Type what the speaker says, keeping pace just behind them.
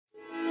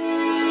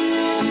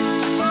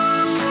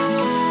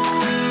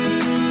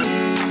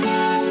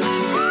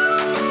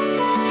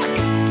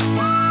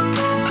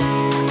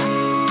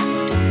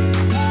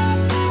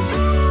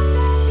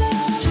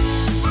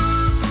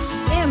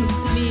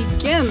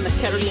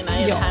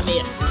Carolina är det här med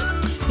gäst.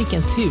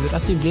 Vilken tur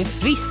att du blev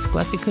frisk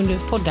och att vi kunde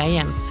podda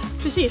igen.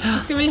 Precis,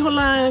 ska vi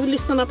hålla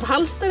lyssnarna på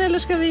halster eller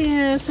ska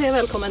vi säga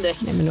välkommen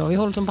direkt? Nej, men nu har vi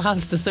hållit dem på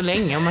halster så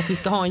länge om att vi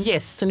ska ha en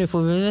gäst, så nu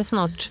får vi väl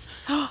snart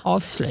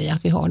avslöja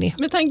att vi har det.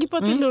 Med tanke på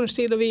att det är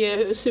lunchtid och vi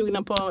är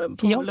sugna på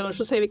lunch,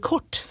 så säger vi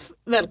kort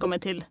välkommen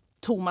till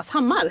Thomas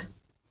Hammar.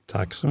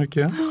 Tack så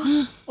mycket.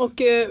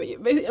 Och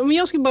om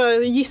jag ska bara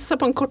gissa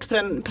på en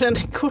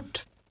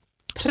kort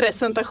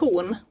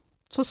presentation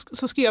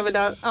så skulle jag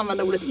vilja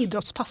använda ordet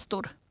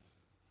idrottspastor.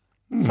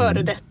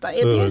 Före detta.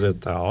 Före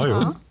detta,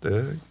 ja.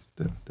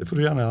 Det får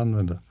du gärna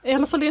använda. I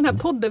alla fall i den här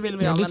podden vill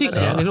vi använda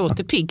det. Det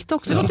låter piggt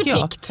också, tycker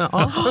jag.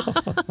 Ja.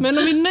 Men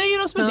om vi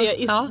nöjer oss med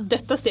det i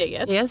detta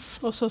steget,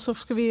 och så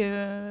ska vi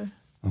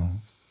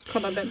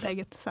kolla det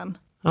läget sen.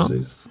 Ja.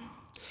 Precis.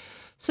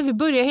 Så vi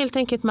börjar helt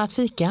enkelt med att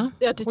fika.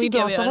 Ja, det och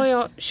idag så har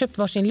jag köpt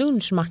varsin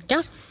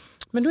lunchmacka.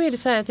 Men då är det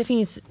så här att det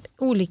finns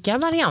olika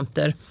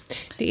varianter.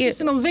 Finns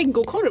det någon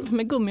vegokorv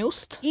med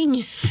gummiost?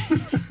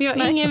 Vi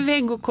har ingen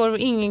vegokorv,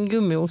 ingen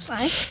gummiost.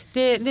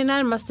 Nej. Det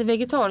närmaste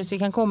vegetariskt vi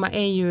kan komma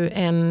är ju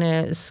en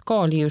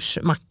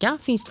skaldjursmacka.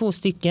 Finns 2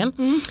 stycken.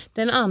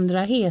 Den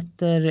andra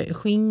heter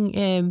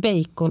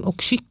bacon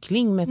och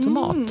kyckling med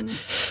tomat.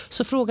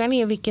 Så frågan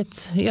är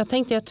vilket,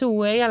 jag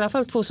tror i alla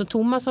fall 2 så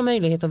Thomas har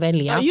möjlighet att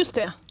välja. Ja, just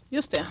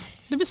det.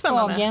 Det blir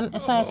spännande.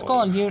 Så här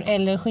skaldjur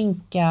eller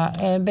skinka,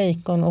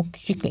 bacon och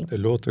kyckling. Det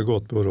låter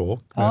gott både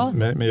och,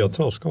 men jag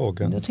tar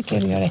skagen. Då tycker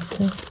jag du gör rätt.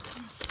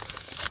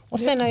 Och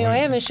sen har jag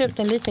även köpt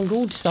en liten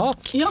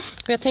godsak. Ja.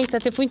 För jag tänkte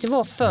att det får inte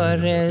vara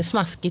för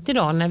smaskigt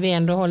idag när vi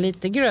ändå har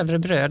lite grövre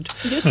bröd.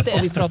 Just det.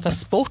 Och vi pratar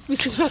sport. Vi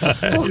ska prata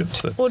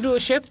sport. Och då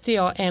köpte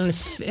jag en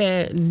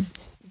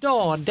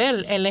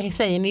dadel, eller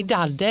säger ni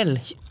daddel?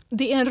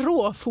 Det är en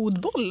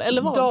råfodboll,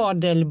 eller vad?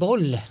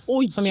 Dadelboll.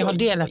 Som jag har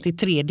delat i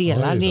 3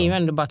 delar. Det är ju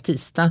ändå bara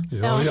tisdag.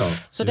 Ja.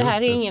 Så det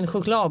här är ingen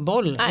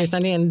chokladboll,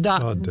 utan det är en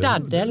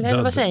daddel.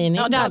 Eller vad säger ni?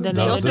 Ja, daddel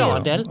eller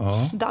dadel?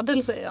 Ja.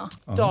 Daddel säger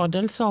jag.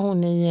 Dadel sa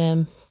hon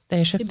där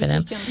jag köpte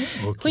den.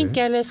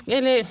 Skinka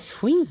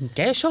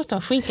skinka, jag tjatar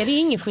om skinka. Det är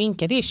ingen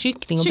skinka, det är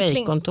kyckling och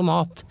bacon,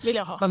 tomat. Vill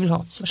jag ha. Vad vill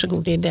ha?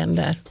 Varsågod, det är den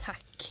där. Tack.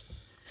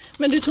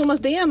 Men du Thomas,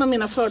 det är en av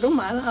mina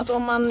fördomar. Att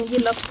om man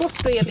gillar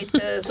sport och är lite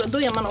så,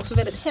 då är man också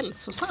väldigt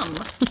hälsosam.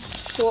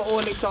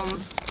 Och liksom,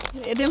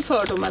 är det en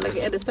fördom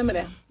eller stämmer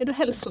det? Är du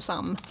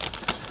hälsosam?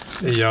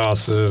 Ja,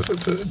 alltså,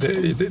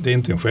 det är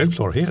inte en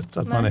självklarhet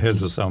att man är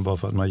hälsosam bara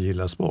för att man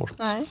gillar sport.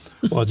 Nej.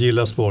 Och att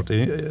gilla sport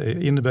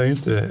innebär ju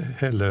inte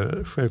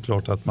heller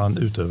självklart att man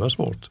utövar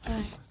sport.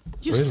 Nej.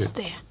 Just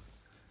det.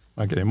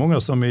 Det är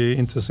många som är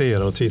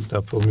intresserade och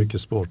tittar på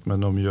mycket sport,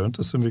 men de gör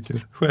inte så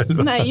mycket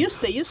själva. Nej,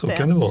 just det. Så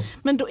kan det vara.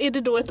 Men då är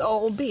det då ett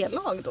A- och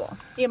B-lag då?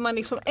 Är man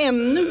liksom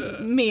ännu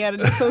mer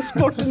liksom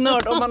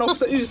sportnörd om man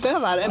också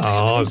utövar?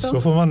 Ja,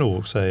 så får man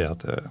nog säga.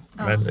 Att,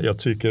 men jag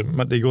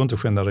tycker, det går inte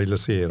att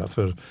generalisera,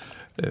 för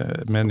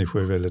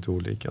människor är väldigt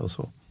olika och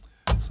så.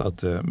 Så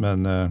att,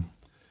 men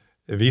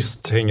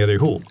visst hänger det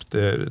ihop,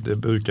 det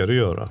brukar det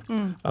göra.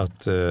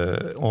 Att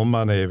om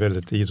man är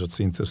väldigt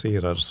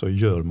idrottsintresserad så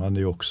gör man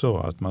det också.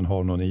 Att man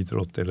har någon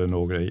idrott eller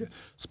några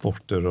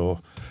sporter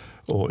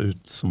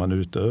som man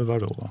utövar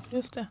då.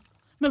 Just det.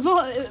 Men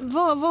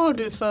vad har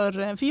du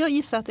för jag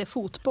gissar att det är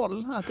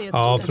fotboll. Att det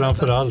är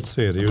framförallt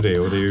så är det ju det.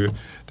 Och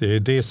det är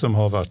det som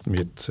har varit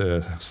mitt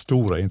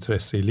stora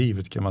intresse i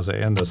livet, kan man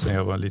säga. Ända sedan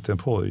jag var en liten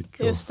pojk.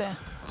 Just det.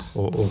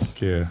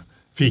 Och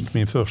fick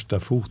min första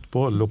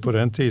fotboll, och på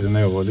den tiden när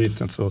jag var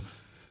liten så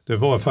det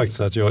var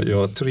faktiskt att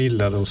jag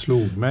trillade och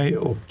slog mig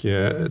och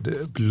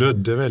det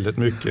blödde väldigt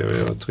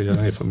mycket. Jag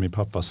trillade ner från min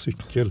pappas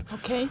cykel.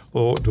 Okay.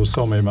 Och då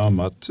sa min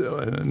mamma att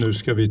nu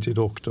ska vi till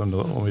doktorn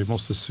och vi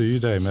måste sy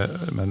dig,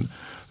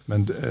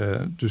 men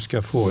du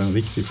ska få en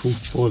riktig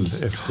fotboll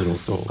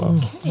efteråt då,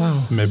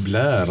 Wow. med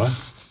blära.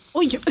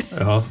 Oj,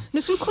 ja.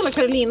 Nu ska vi kolla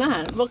Carolina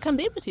här. Vad kan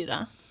det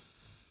betyda?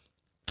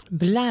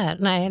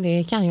 Nej,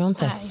 det kan jag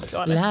inte.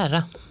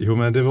 Lära. Jo,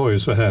 men det var ju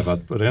så här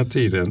att på den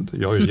tiden,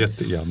 jag är ju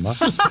jättegammal.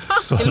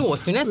 Så, det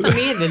låter ju nästan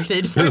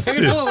medeltid för att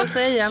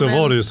säga. Så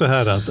var det ju så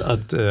här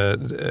att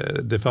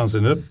det fanns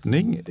en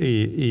öppning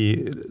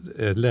i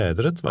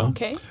lädret, va?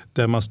 Okay.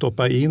 Där man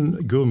stoppar in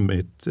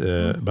gummit,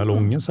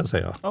 ballongen så att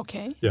säga.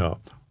 Okay. Ja.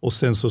 Och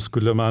sen så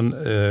skulle man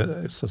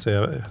så att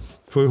säga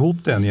få ihop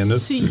den i en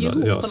öppning.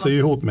 Sy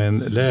ihop med en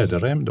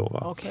läderrem då,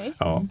 va? Okay.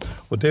 Ja.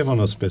 Och det var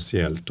något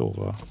speciellt då,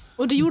 va?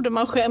 Och det gjorde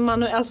man själv,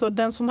 alltså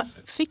den som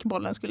fick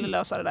bollen skulle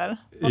lösa det där?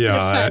 Var det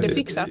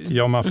färdigfixat?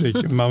 Ja,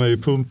 man ju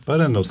pumpa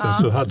den och sen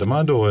så hade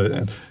man då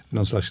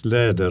någon slags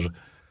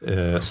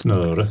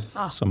lädersnöre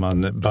som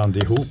man band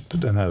ihop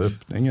den här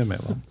öppningen med.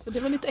 Va? Så det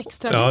var lite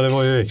extra Ja, det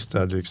var ju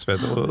extra lyx.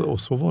 Och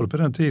så var det på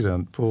den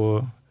tiden,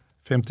 på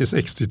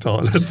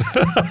 50-60-talet.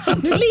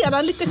 Nu ler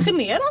han lite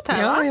generat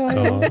här, va? Ja,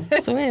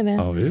 så är det.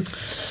 Ja, visst.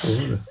 Så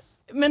är det.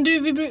 Men du,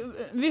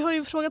 vi har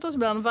ju frågat oss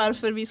ibland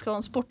varför vi ska ha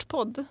en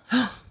sportpodd.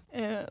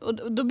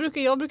 Och då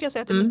brukar jag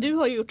säga att men du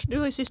har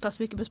ju sysslat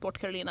mycket med sport,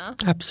 Carolina.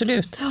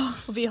 Absolut.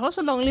 Och vi har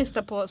så lång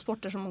lista på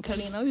sporter som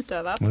Carolina har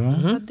utövat.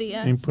 Ja. Så att det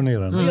är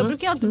imponerande. Och jag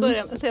brukar alltid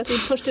börja med att säga att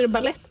först är det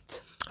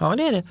ballett. Ja,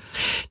 det är det.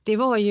 Det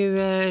var ju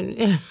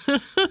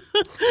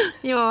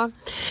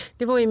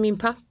det var ju min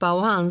pappa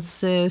och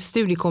hans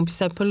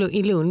studiekompisar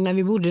i Lund när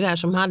vi bodde där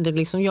som hade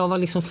liksom, jag var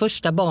liksom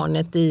första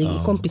barnet i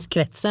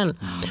kompiskretsen.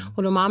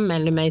 Och de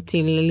anmälde mig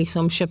till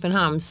liksom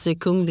Köpenhamns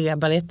kungliga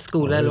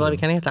ballettskola eller vad det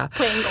kan heta.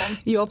 På en gång?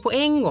 Ja, på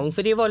en gång,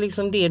 för det var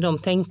liksom det de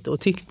tänkte och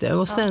tyckte.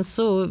 Och sen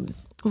så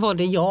var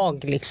det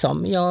jag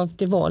liksom.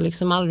 Det var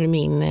liksom aldrig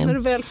min... När du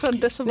väl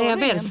föddes så var när jag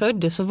väl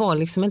föddes så var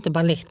liksom inte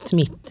ballett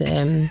mitt...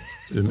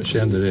 Du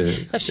kände det?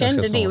 Jag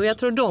kände det och jag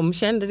tror de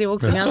kände det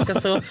också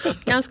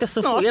ganska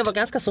så jag var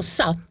ganska så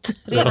satt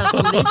redan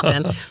som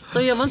liten.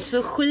 Så jag var inte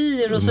så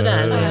skir och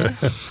sådär.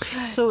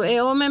 Så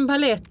ja, men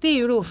ballett är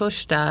ju då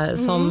första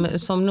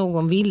som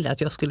någon ville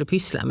att jag skulle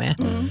pyssla med.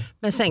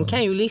 Men sen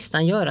kan ju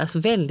listan göras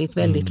väldigt,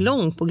 väldigt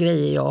lång på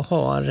grejer jag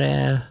har...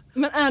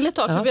 Men ärligt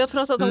talat, för vi har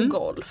pratat om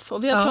golf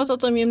och vi har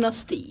pratat om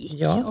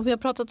gymnastik och vi har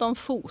pratat om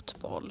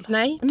fotboll.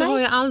 Nej, det har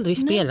jag aldrig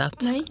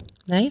spelat.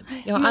 Nej,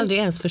 jag har aldrig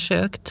ens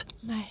försökt.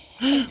 Nej.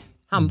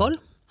 Handboll?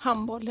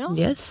 Handboll, ja.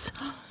 Yes.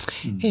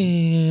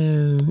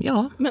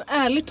 Ja. Men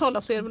ärligt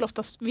talat så är det väl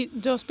oftast,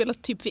 du har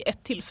spelat typ vid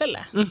ett tillfälle.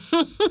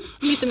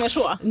 Lite mer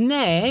så.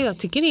 Nej, jag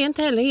tycker det är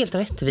inte heller helt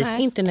rättvist.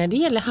 Nej. Inte när det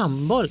gäller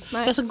handboll.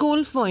 Alltså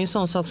golf var ju en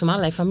sån sak som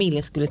alla i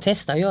familjen skulle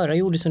testa och göra.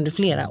 Gjordes under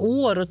flera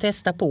år och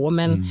testa på.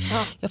 Men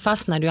jag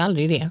fastnade ju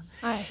aldrig i det.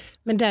 Nej.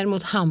 Men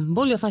däremot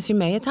handboll, jag fanns ju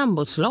med i ett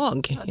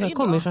handbollslag. Jag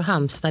kommer från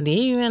Halmstad, det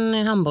är ju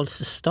en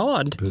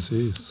handbollsstad.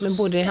 Precis. Med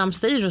både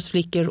Halmstad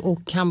idrottsflickor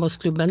och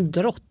handbollsklubben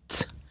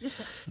Drott. Just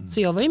det.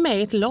 Så jag var ju med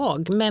i ett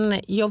lag, men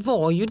jag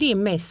var ju det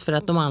mest för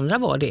att de andra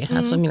var det,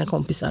 alltså mina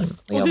kompisar.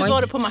 Och hur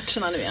var det på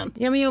matcherna nu igen?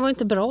 Ja, men jag var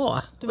inte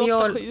bra. Du var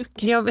ofta sjuk.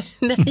 Nej,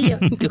 jag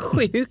var inte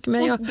sjuk,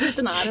 men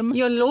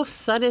jag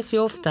låtsades ju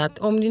ofta att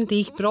om det inte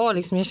gick bra,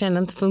 liksom, jag kände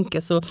inte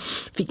funka, så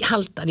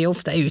haltade jag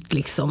ofta ut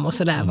liksom, och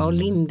sådär, och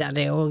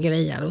lindade och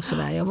grejer och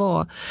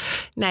sådär.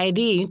 Nej,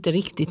 det är ju inte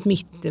riktigt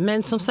mitt.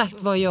 Men som sagt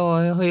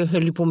jag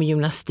höll på med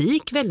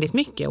gymnastik väldigt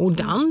mycket och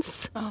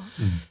dans.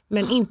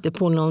 Men inte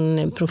på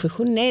någon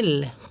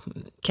professionell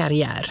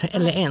karriär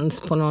eller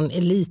ens på någon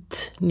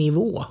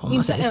elitnivå, om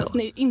man säger så.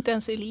 Inte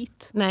ens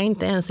elit? Nej,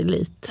 inte ens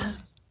elit.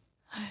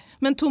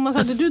 Men Thomas,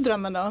 hade du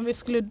drömmen då?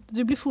 Skulle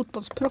du bli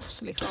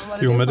fotbollsproffs? Liksom?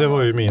 Det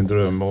var ju min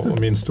dröm och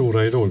min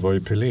stora idol var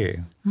ju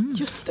Pelé.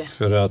 Just det.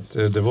 För att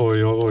jag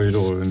var ju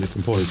då en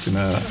liten pojke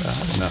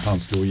när han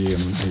slog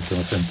igenom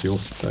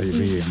 1958 i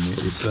VM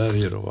i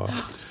Sverige då, va?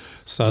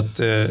 Så att,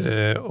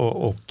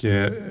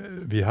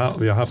 vi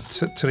har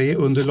haft 3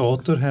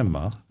 undulater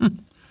hemma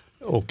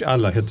och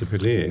alla hette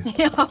Pelé.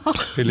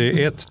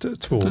 Pelé 1,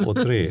 2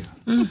 och 3.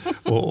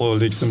 Och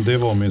liksom det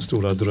var min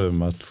stora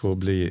dröm att få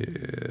bli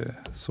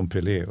som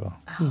Pelé. Va?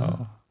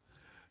 Ja.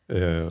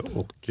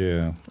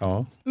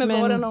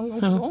 Men var det någon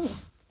gång på gång?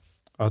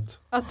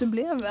 Att du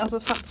blev, alltså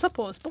satsa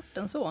på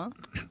sporten så?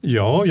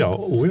 Ja.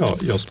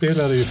 Jag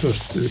spelade ju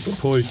först på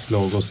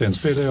pojklag och sen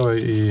spelade jag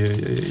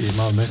i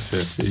Malmö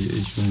FF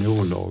i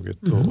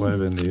juniorlaget och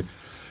även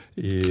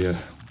i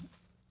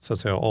så att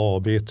säga A-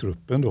 och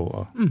B-truppen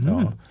då.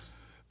 Ja.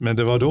 Men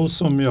det var då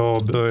som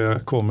jag började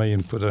komma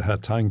in på de här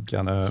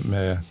tankarna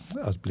med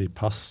att bli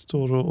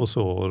pastor och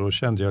så. Och då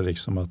kände jag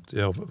liksom att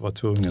jag var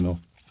tvungen att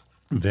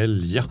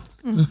välja.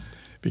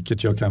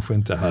 Vilket jag kanske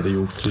inte hade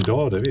gjort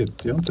idag, det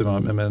vet jag inte.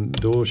 Men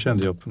då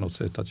kände jag på något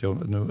sätt att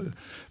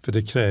för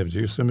det krävde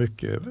ju så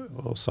mycket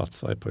att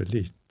satsa på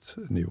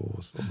elitnivå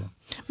och så.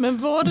 Men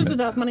var det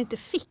där att man inte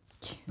fick?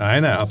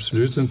 Nej,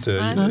 absolut inte.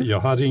 Jag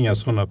hade inga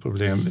sådana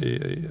problem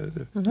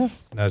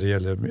när det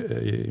gäller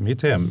i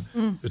mitt hem.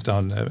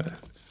 Utan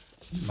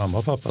mamma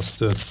och pappa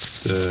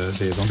stötte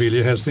det. De ville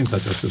ju helst inte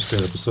att jag skulle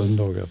spela på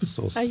söndagar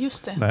förstås. Ja,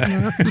 just det.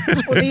 Nej.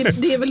 Och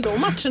det är väl då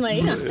matcherna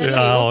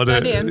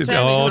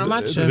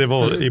är? Det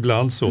var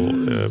ibland så.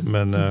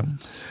 Men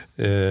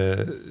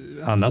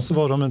annars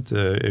var de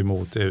inte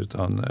emot det,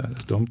 utan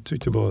de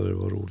tyckte bara det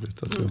var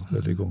roligt att jag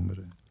höll igång med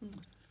det.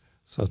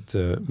 Så att,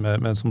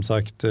 men som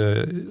sagt,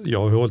 jag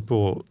har hållit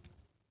på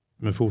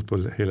med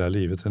fotboll hela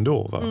livet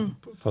ändå, va?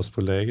 Fast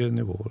på lägre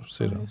nivåer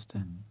sedan. Ja, just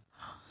det.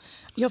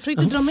 Jag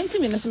försökte dra mig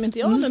till minne som inte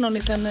jag hade någon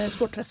liten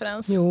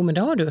sportreferens. Jo, men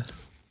det har du.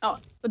 Ja,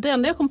 och det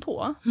enda jag kom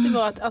på, det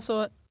var att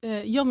alltså,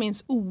 jag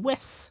minns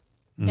OS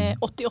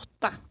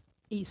 88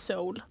 i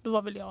Seoul. Då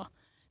var väl jag,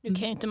 nu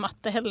kan jag inte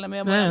matte heller, men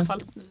jag var i alla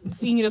fall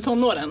yngre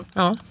tonåren.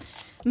 Ja.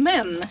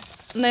 Men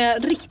när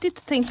jag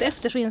riktigt tänkte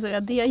efter så insåg jag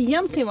att det jag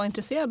egentligen var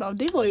intresserad av,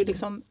 det var ju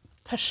liksom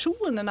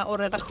personerna och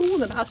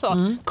relationerna.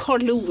 Alltså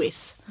Carl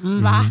Lewis,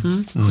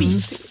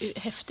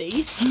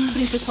 skithäftig.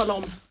 För inte tala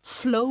om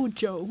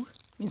Flojo.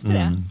 Minns du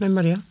det? Vem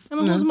var det? Ja,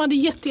 hon som hade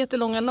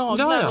jättelånga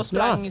naglar och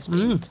sprang i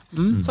sprint.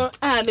 Så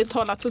ärligt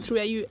talat så tror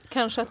jag ju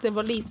kanske att det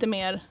var lite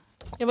mer,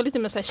 jag var lite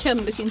mer så här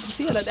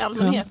kändisintresserad i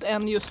allmänhet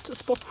än just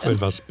sporten.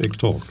 Själva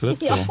spektaklet.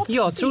 Ja,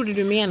 jag trodde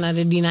du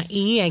menade dina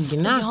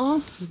egna. Ja.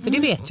 För det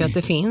vet jag att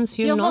det finns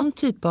ju någon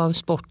typ av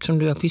sport som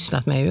du har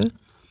pysslat med ju.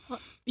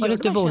 Var det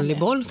inte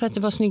volleyboll för att det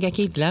var snygga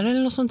killar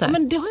eller något sånt där? Ja,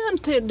 men det har jag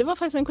inte. Det var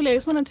faktiskt en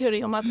kollega som hade en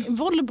teori om att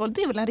volleyboll,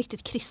 det är väl en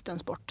riktigt kristen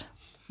sport.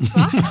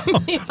 Va?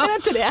 Är det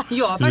inte det?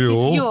 Ja, faktiskt,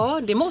 Jo.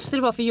 ja, det måste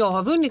det vara för jag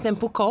har vunnit en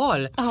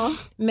pokal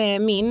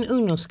med min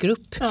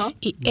ungdomsgrupp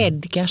i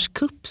Edgars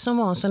Cup som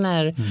var en sån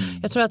här,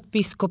 jag tror att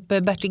biskop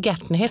Bertil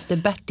Gärtner hette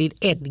Bertil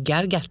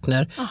Edgar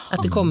Gärtner,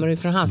 att det kommer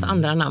ifrån hans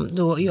andra namn.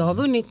 Då jag har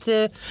vunnit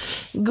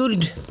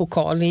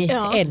guldpokal i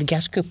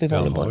Edgars Cup i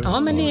volleyboll. Ja,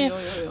 men det...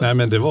 Nej,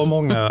 men det var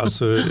många,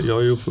 alltså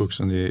jag är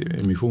uppvuxen i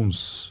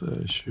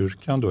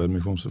missionskyrkan då,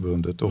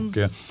 Missionsförbundet, och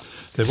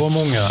det var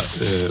många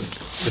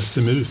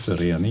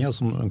SMU-föreningar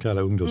som de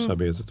kallar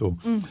ungdomsarbetet då,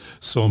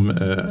 som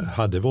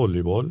hade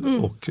volleyboll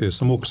och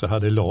som också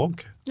hade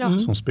lag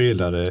som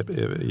spelade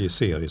i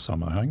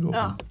seriesammanhang då.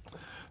 Ja.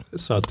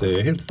 Så att det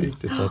är helt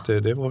riktigt att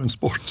det var en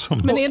sport som...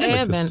 Men är det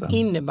även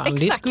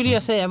innebandy skulle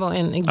jag säga var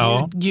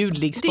en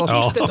gudlig sport. Det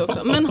är kristet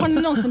också. Men har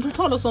ni någonsin hört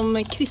talas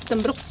om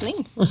kristen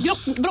brottning?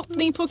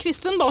 Brottning på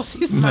kristen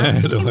basis?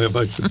 Nej, det har jag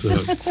faktiskt inte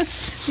hört.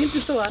 Det är inte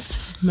så.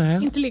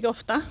 Nej. Inte lika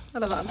ofta i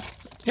alla fall.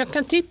 Jag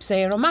kan tipsa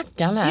er om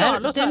mackan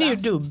här. Den är ju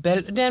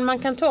dubbel. Man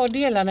kan ta och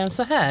dela den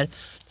så här.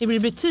 Det blir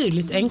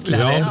betydligt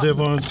enklare. Ja, det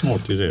var en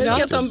smart idé. Nu ska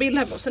jag ta en bild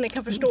här på så ni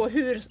kan förstå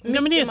hur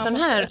mycket men det är sån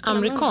här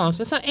amerikansk,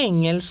 en sån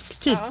engelsk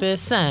typ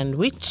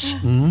sandwich.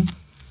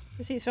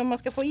 Precis, för om man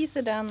ska få i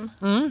sig den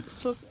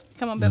så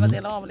kan man behöva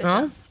dela av lite.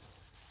 Ja.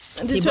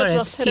 Det är bara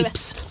ett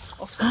tips.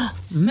 Också.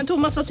 Men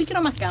Thomas, vad tycker du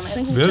om mackan? Är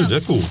den god?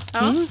 Väldigt god.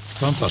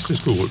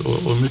 Fantastiskt god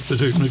och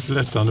mycket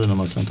lättare nu när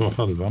man kan ta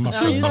halva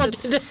mackan. Ja,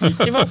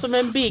 det var som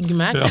en Big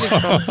Mac.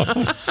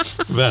 Liksom.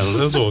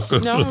 Värre än så.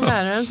 Ja,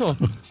 värre än så.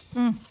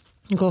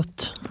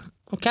 Gott.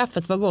 Och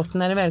kaffet var gott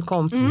när det väl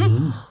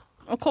kom.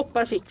 Och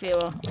koppar fick vi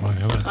och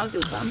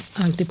alltihopa.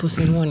 Alltid på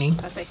sin ordning.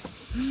 Perfekt.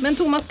 Men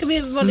Thomas, ska vi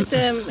vara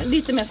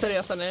lite mer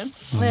seriösa nu?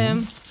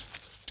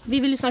 Vi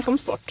vill ju snacka om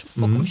sport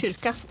och om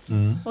kyrka.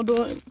 Och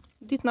då,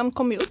 ditt namn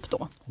kommer ju upp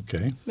då.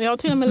 Okay. Men jag har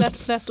till och med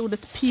läst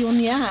ordet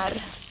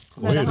pionjär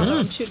när det handlar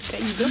om kyrka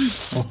idrott.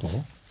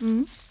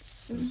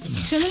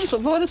 Känner du så?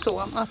 Var det så?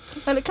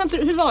 Att,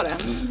 eller hur var det?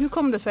 Hur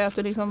kom det sig att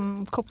du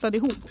liksom kopplade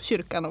ihop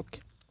kyrkan och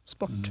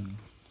sport?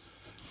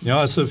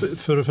 Ja, alltså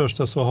för det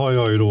första så har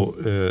jag ju då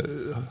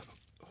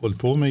hållit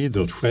på med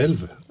idrott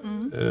själv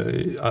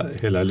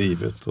hela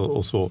livet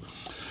och så.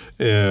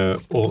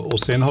 Och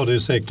sen har det ju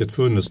säkert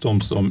funnits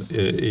de som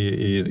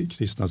i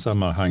kristna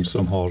sammanhang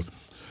som har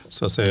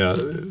så att säga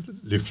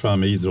lyft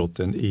fram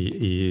idrotten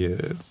i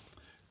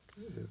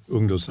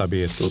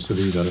ungdomsarbete och så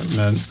vidare.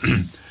 Men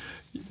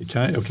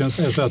jag kan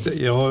säga så att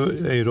jag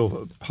är ju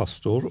då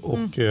pastor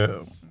och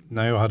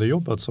när jag hade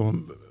jobbat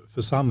som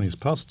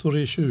församlingspastor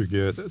i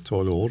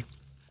 20-12 år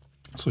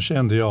så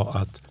kände jag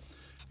att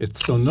ett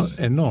så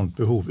enormt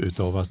behov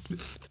utav att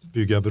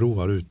bygga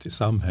broar ut i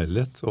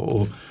samhället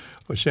och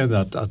kände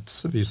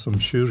att vi som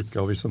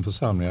kyrka och vi som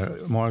församlingar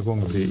många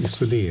gånger blir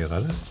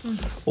isolerade.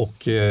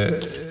 Och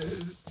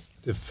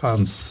det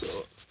fanns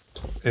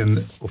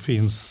och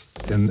finns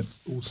en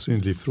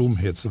osynlig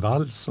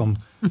fromhetsvall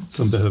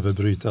som behöver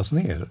brytas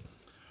ner.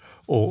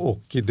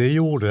 Och det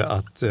gjorde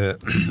att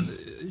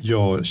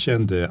jag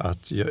kände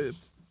att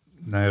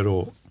när jag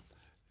då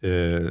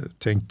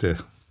tänkte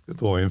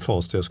var en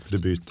fas där jag skulle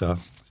byta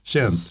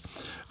tjänst,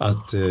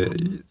 att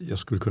jag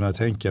skulle kunna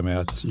tänka mig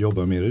att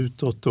jobba mer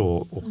utåt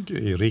då och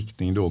i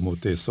riktning då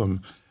mot det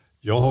som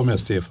jag har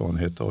mest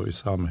erfarenhet av i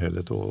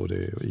samhället då, och det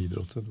är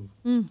idrotten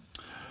då.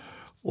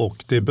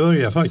 Och det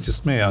började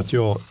faktiskt med att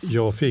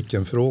jag fick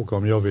en fråga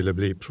om jag ville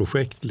bli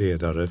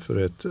projektledare för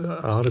ett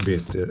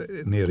arbete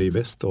nere i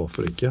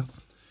Västafrika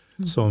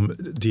som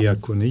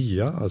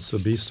Diakonia, alltså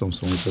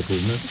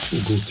biståndsorganisationen,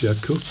 och Gothia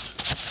Cup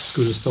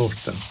skulle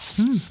starta.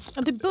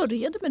 Ja, det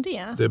började med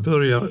det? Det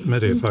började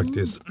med det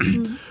faktiskt.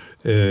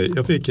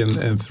 Jag fick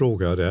en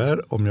fråga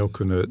där om jag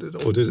kunde,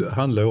 och det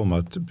handlar om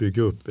att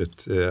bygga upp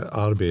ett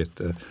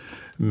arbete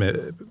med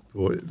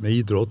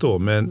idrott då,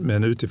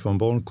 men utifrån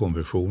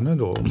barnkonventionen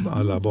då, om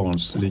alla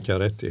barns lika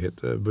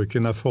rättigheter.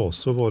 Burkina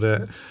Faso var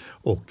det,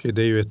 och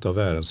det är ju ett av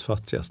världens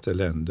fattigaste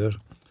länder.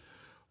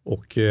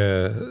 Och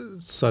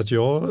så att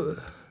jag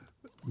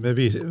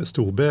med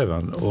stor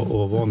bävan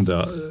och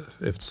vånda,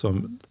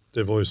 eftersom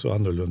det var ju så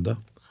annorlunda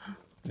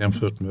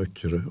jämfört med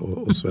Öckerö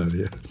och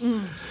Sverige.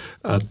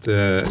 Att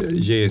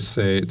ge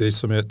sig, det är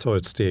som att ta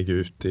ett steg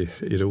ut i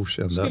det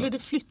okända. Skulle du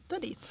flytta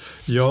dit?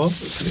 Ja,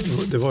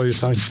 det var ju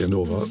tanken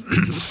då. Va?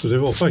 Så det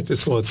var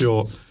faktiskt så att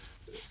jag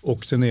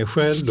åkte ner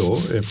själv då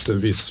efter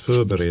viss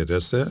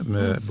förberedelse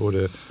med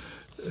både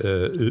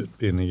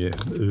utbildning i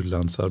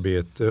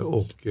u-landsarbete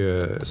och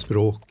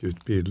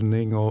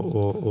språkutbildning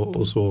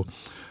och så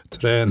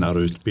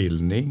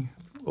tränarutbildning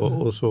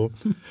och så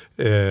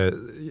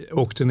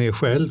åkte ner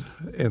själv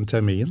en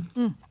termin.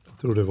 Jag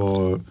tror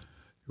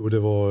det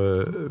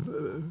var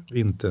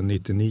vintern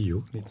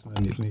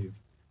 1999.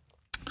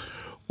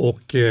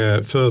 Och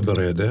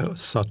förberedde,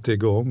 satte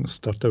igång,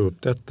 startade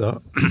upp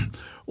detta.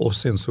 Och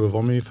sen så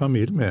var min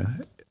familj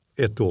med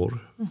ett år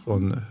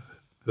från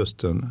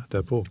hösten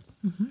därpå.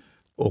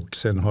 Och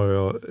sen har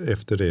jag,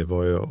 efter det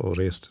var jag och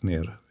reste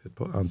ner ett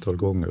par antal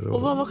gånger.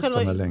 Och vad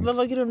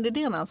var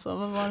grundidén alltså?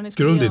 Vad var det ni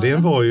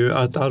grundidén var ju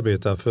att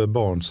arbeta för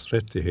barns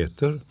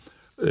rättigheter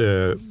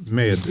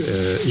med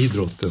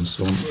idrotten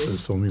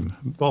som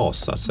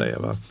bas, så att säga.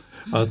 Va?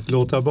 Att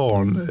låta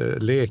barn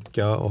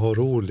leka och ha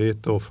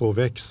roligt och få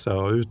växa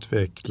och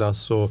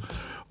utvecklas och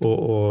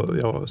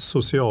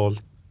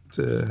socialt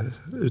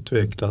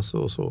utvecklas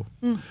och så.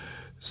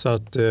 Så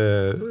att,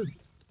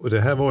 och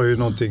det här var ju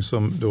någonting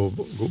som då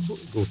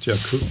Gothia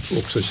Cup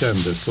också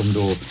kändes som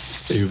då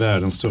är ju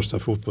världens största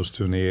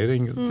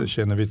fotbollsturnering. Det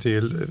känner vi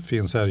till,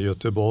 finns här i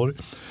Göteborg.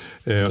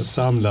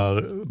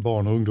 Samlar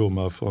barn och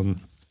ungdomar från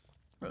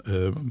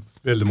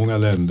väldigt många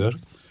länder.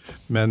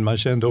 Men man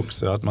kände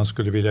också att man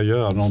skulle vilja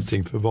göra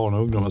någonting för barn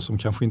och ungdomar som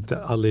kanske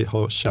inte aldrig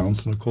har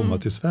chansen att komma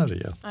till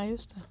Sverige. Ja,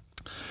 just det.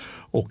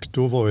 Och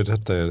då var ju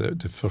detta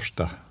det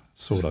första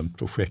sådant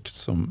projekt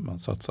som man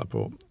satsar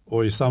på.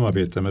 Och i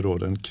samarbete med då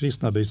den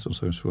kristna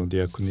biståndsorganisationen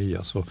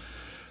Diakonia så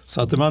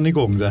satte man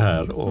igång det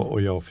här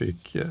och jag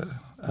fick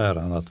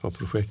äran att vara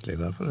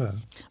projektledare för det här.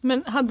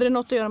 Men hade det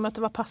något att göra med att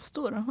det var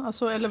pastor?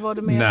 Alltså, eller var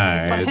det med ett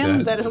par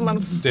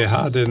händer? Det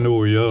hade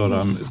nog att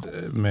göra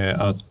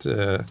med att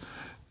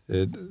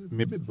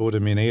både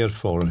min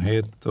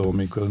erfarenhet och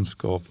min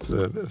kunskap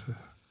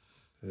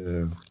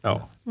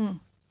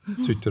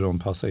tyckte de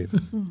passade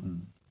in.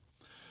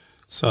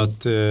 Så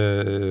att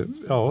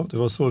ja, det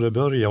var så det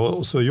började.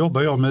 Och så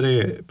jobbade jag med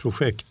det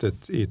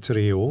projektet i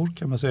 3 år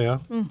kan man säga.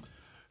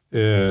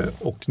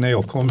 Och när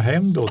jag kom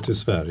hem då till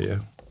Sverige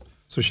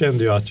så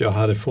kände jag att jag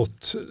hade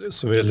fått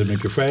så väldigt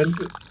mycket själv.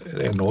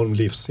 Enorm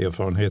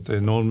livserfarenhet. Det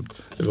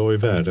var i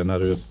världen när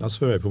det öppnas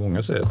för mig på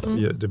många sätt.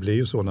 Det blir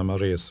ju så när man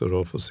reser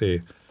och får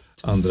se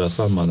andra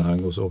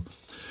sammanhang och så.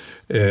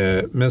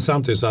 Men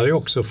samtidigt så hade jag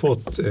också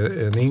fått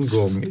en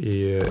ingång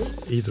i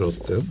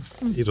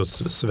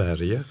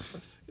idrotts-Sverige.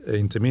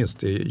 Inte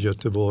minst i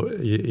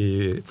Göteborg,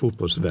 i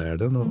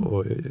fotbollsvärlden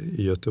och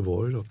i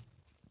Göteborg då.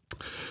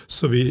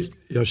 Så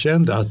jag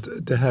kände att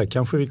det här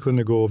kanske vi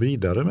kunde gå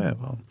vidare med.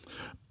 Va?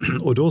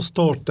 Och då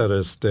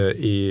startades det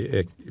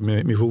i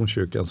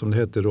Missionskyrkan som det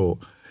hette då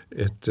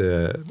ett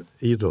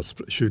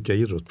kyrka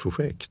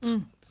idrottsprojekt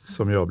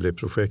som jag blev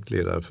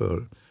projektledare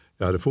för.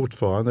 Jag hade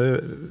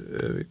fortfarande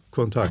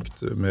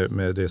kontakt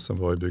med det som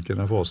var i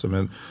Burkina Faso,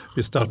 men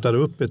vi startade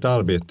upp ett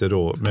arbete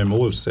då med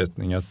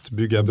målsättning att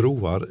bygga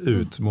broar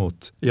ut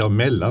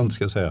mellan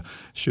ska jag säga,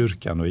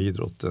 kyrkan och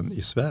idrotten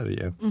i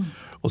Sverige.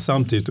 Och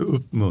samtidigt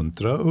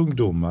uppmuntra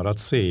ungdomar att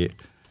se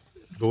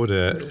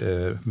både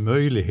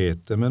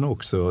möjligheter men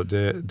också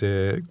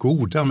det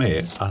goda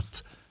med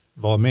att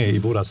vara med i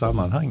båda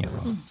sammanhangen.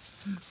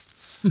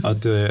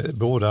 Att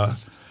båda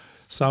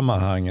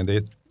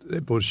sammanhangen,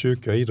 både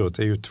kyrka och idrott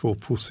är ju 2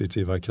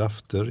 positiva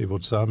krafter i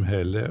vårt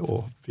samhälle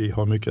och vi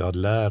har mycket att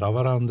lära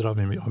varandra,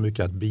 vi har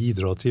mycket att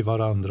bidra till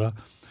varandra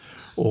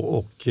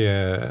och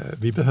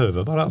vi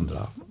behöver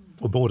varandra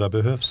och båda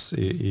behövs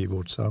i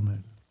vårt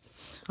samhälle.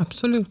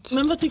 Absolut.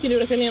 Men vad tycker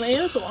du, Karolina,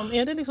 är det så?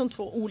 Är det liksom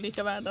 2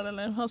 olika världar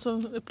eller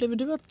alltså, upplever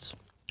du att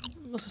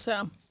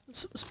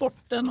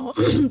sporten och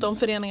de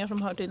föreningar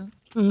som hör till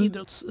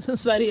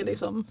idrotts-Sverige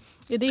liksom,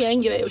 är det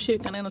en grej och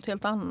kyrkan är något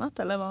helt annat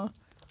eller vad?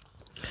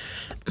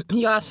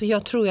 Ja, alltså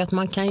jag tror att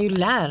man kan ju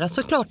lära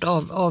såklart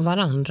av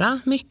varandra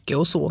mycket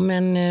och så,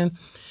 men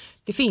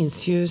det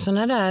finns ju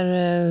såna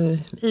där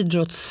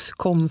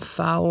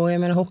idrottskonfa och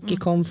jag menar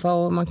hockeykonfa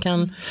och man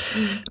kan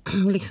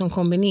liksom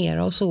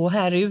kombinera och så.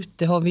 Här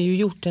ute har vi ju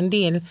gjort en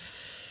del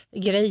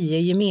grejer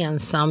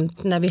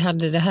gemensamt när vi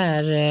hade det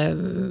här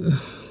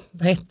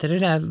vad hette det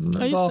där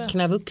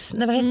vakna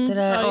vuxna, vad hette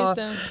det? Ja,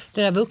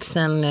 det där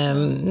vuxen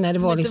när det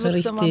var liksom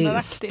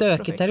riktigt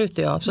stökigt där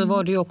ute så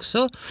var det ju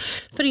också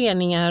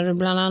föreningar,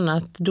 bland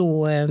annat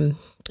då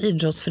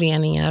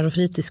idrottsföreningar och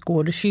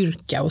fritidsgård och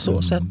kyrka och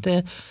så. Så att,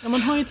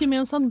 man har ju ett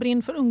gemensamt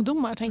brinn för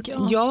ungdomar tänker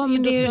jag. Ja,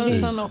 men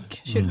idrottsrörelsen och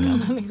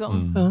kyrkan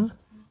liksom.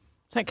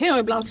 Sen kan jag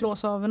ibland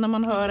slås av när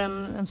man hör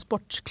en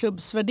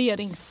sportklubbs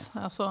värderings.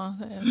 Alltså,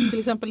 till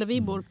exempel när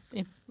vi bor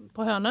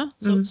på Hönö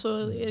så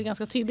är det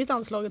ganska tydligt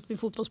anslaget vid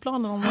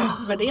fotbollsplanen om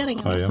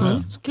värderingen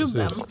för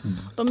klubben.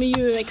 De är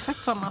ju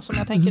exakt samma som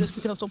jag tänker det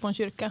skulle kunna stå på en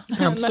kyrka.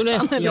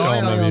 Absolut.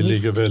 Men vi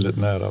ligger väldigt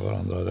nära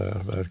varandra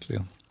där,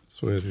 verkligen.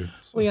 Så är det ju.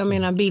 Och jag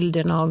menar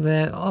bilden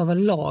av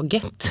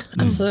laget.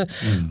 Alltså,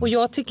 och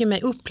jag tycker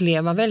mig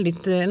uppleva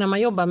väldigt, när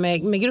man jobbar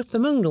med grupper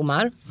med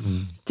ungdomar,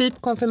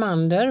 typ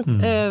konfirmander,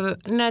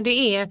 när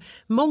det är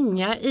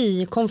många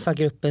i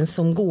konfagruppen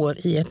som går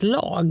i ett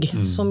lag,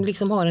 som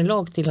liksom har en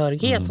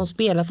lagtillhörighet, som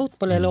spelar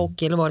fotboll eller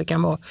hockey eller vad det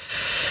kan vara.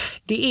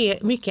 Det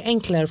är mycket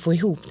enklare att få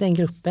ihop den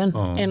gruppen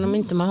än om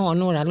inte man har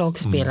några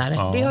lagspelare.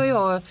 Det har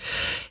jag...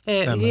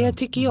 Det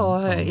tycker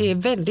jag är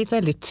väldigt,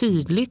 väldigt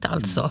tydligt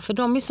alltså. För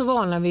de är så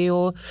vana vid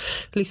att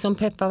liksom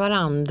peppa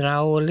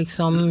varandra och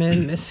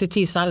liksom se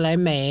till så alla är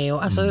med.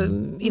 Och, alltså,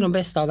 i de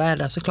bästa av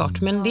världar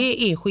såklart. Men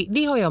det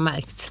har jag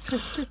märkt.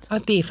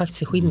 Att det är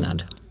faktiskt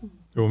skillnad.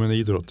 Jo, men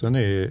idrotten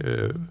är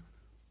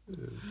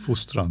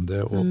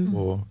fostrande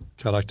och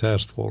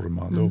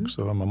karaktärsformande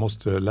också. Man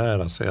måste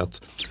lära sig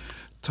att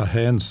ta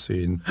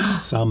hänsyn,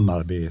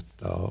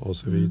 samarbeta och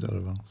så vidare.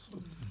 Va? Så.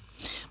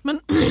 Men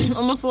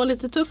om man får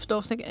lite tufft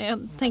då,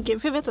 jag tänker,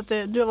 för jag vet att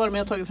du har varit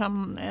med och tagit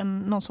fram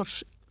någon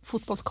sorts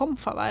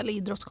fotbollskonfa, va? Eller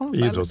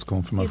idrottskonfa?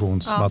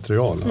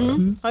 Idrottskonfirmationsmaterial.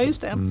 Ja,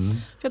 just det.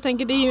 För jag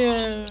tänker,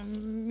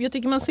 jag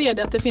tycker man ser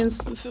det att det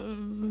finns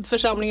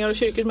församlingar och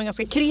kyrkor som är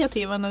ganska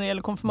kreativa när det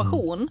gäller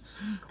konfirmation.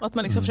 Och att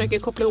man liksom försöker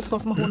koppla ihop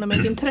konfirmationen med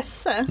ett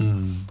intresse.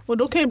 Och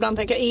då kan jag ibland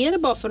tänka, är det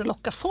bara för att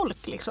locka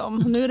folk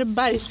liksom? Nu är det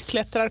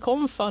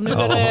bergsklättrarkonfa, nu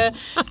är det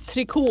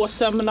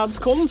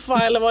trikåsömnadskonfa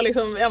eller vad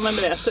liksom, ja men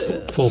du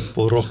vet. Pop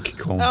och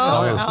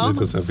rockkonfa.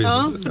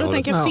 För då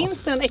tänker jag,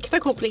 finns det en äkta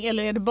koppling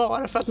eller är det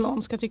bara för att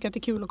någon ska tycka att det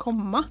är kul att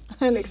komma?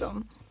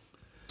 liksom?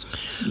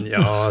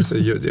 Ja, alltså,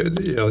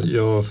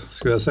 jag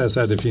skulle säga så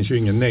här, det finns ju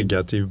ingen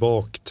negativ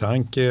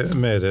baktanke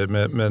med det,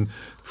 men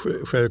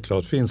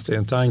självklart finns det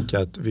en tanke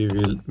att vi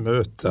vill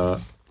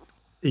möta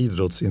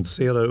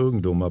idrottsintresserade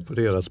ungdomar på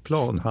deras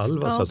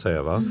planhalva så att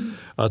säga. Va?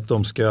 Att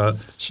de ska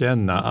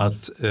känna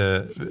att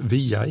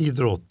via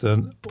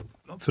idrotten,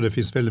 för det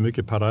finns väldigt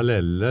mycket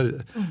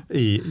paralleller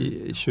i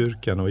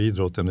kyrkan och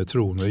idrotten, i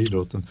tron och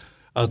idrotten,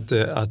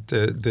 att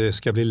det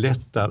ska bli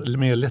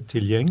mer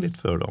lättillgängligt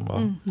för dem.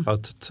 Va?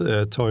 Att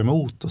ta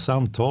emot och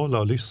samtala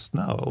och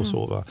lyssna och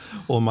så. Va?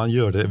 Och man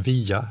gör det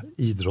via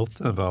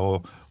idrotten. Va?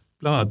 Och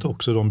bland annat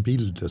också de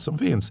bilder som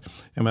finns.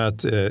 Jag menar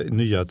att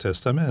Nya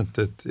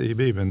testamentet i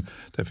Bibeln,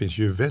 där finns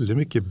ju väldigt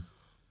mycket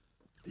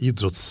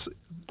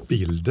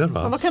idrottsbilder.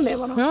 Va? Vad kan det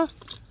vara då?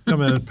 Ja,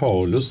 men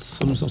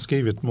Paulus som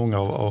skrivit många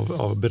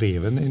av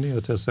breven i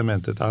Nya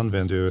testamentet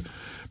använder ju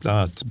bland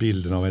annat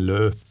bilden av en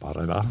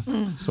löpare, va?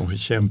 Som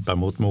kämpar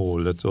mot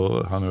målet,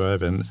 och han har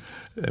även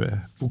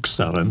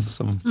boxaren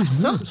som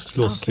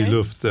slåss i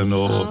luften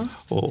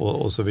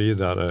och så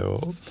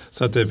vidare.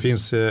 Så att det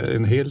finns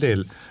en hel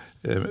del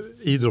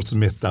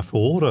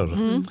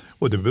idrottsmetaforer.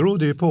 Och det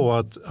berodde ju på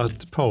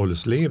att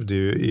Paulus levde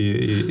ju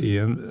i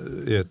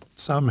ett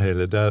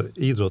samhälle där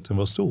idrotten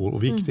var stor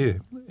och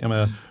viktig. Jag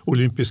menar,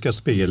 olympiska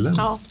spelen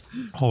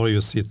har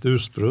ju sitt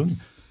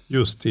ursprung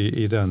just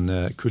i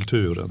den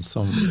kulturen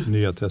som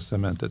Nya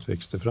testamentet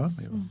växte fram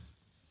i.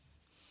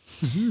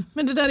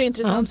 Men det där är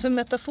intressant, för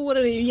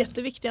metaforer är ju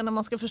jätteviktiga när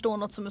man ska förstå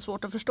något som är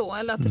svårt att förstå.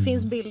 Eller att det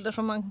finns bilder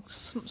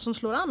som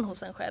slår an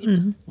hos en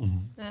själv.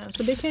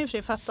 Så det kan ju för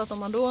sig fatta att om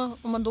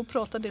man då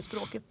pratar det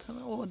språket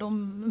och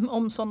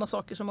om sådana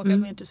saker som man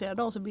själv är intresserad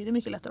av, så blir det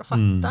mycket lättare att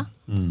fatta.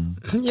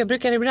 Jag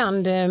brukar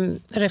ibland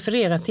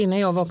referera till när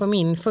jag var på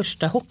min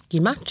första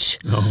hockeymatch.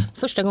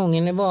 Första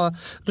gången då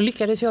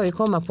lyckades jag ju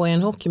komma på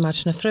en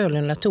hockeymatch när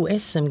Frölunda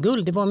tog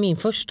SM-guld. Det var min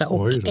första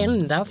och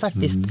enda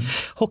faktiskt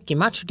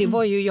hockeymatch. Det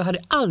var ju,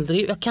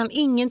 jag kan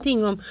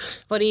ingenting om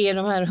vad det är,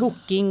 de här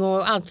hooking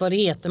och allt vad det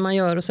heter man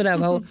gör och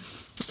sådär.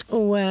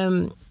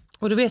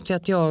 Och då vet jag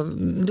att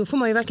då får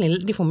man ju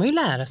verkligen, det får man ju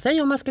lära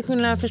sig. Om man ska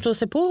kunna förstå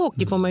sig på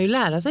hockey får man ju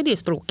lära sig det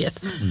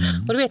språket.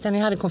 Och då vet jag när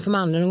jag hade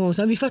konfirmander någon gång,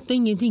 så vi fattar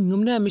ingenting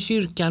om det här med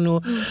kyrkan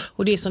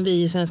och det som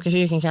vi i Svenska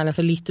kyrkan kallar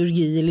för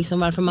liturgi, liksom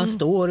varför man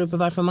står upp och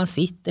varför man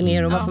sitter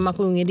ner och varför man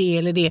sjunger det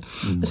eller det.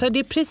 Så det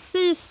är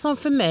precis som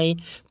för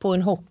mig på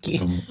en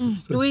hockey.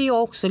 Då är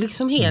jag också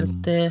liksom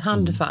helt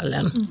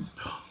handfallen.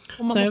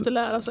 Och man måste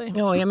lära sig.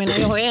 Ja, jag menar,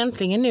 jag har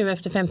äntligen nu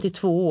efter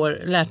 52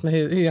 år lärt mig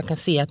hur jag kan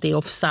se att det är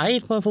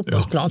offside på en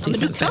fotbollsplan till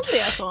exempel. Men du kan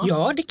det alltså?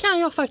 Ja, det kan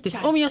jag faktiskt.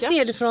 Kanske. Om jag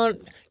ser det från,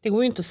 det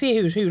går ju inte att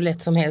se hur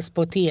lätt som helst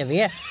på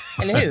tv.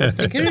 Eller hur?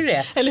 Tycker du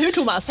det? Eller hur,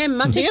 Thomas?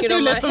 Hemma tycker de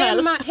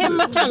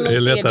hemma kan de det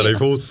är lättare se i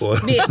fotboll.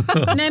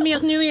 Nej,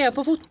 men nu är jag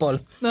på fotboll.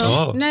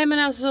 Nej, men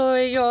alltså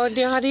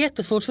jag hade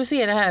jättesvårt för att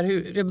se det här.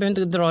 Jag behöver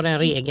inte dra den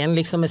regeln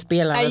liksom med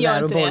spelarna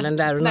där och bollen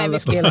där och andra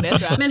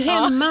spelare. Men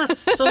hemma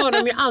så har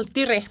de ju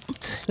alltid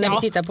rätt när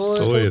vi tittar på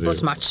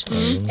fotbollsmatch.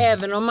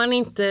 Även om man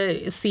inte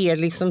ser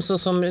liksom så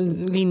som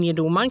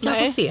linjedomaren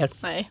kanske ser.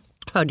 Nej.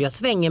 Hörde jag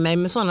svänger mig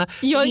med sådana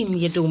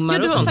linjedomar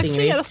och sånt. Du har sagt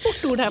flera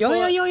sportord här.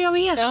 Ja, jag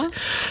vet. Ja.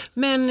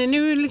 Men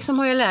nu liksom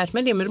har jag lärt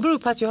mig det. Men det beror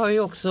på att jag har ju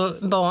också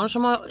barn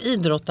som har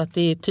idrottat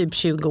i typ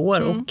 20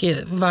 år och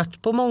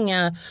varit på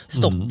många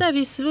stopp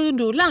där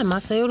då lär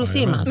man sig och då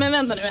ser man. Men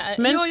vänta nu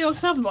här. Jag har ju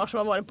också haft barn som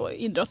har varit på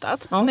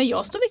idrottat. När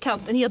jag står vid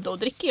kanten, då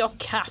dricker jag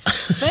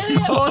kaffe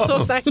och så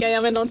snackar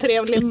jag med någon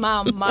trevlig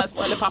mamma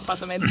eller pappa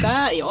som är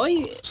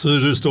där. Så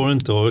du står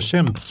inte och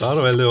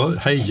kämpar eller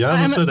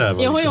hejar och sådär?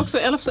 Jag har ju också,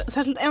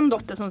 särskilt en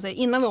dotter som säger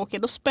innan vi åker,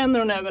 då spänner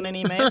hon ögonen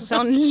i mig och så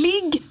säger hon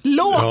ligg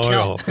lågt.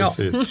 Ja,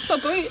 precis. Så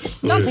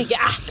då tänker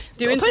jag,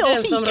 du är inte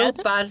den som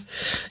ropar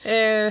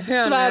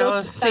hönor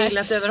och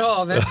seglat över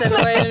havet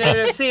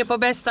eller ser på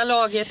bästa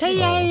laget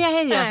heja.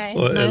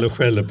 Eller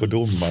skäller på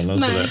domarna.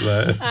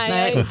 Nej,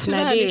 jag är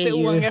tyvärr lite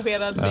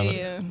oengagerad.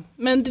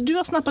 Men du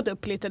har snappat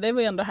upp lite, det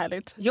var ju ändå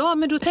härligt. Ja,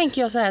 men då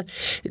tänker jag så här,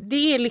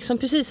 det är liksom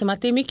precis som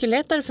att det är mycket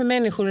lättare för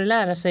människor att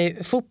lära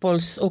sig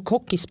fotbolls- och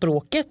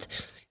hockeyspråket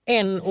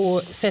än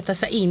att sätta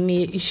sig in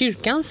i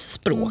kyrkans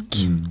språk.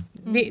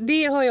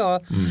 Det har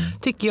jag,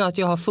 tycker jag att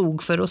jag har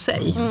fog för att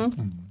säga.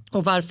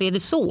 Och varför är det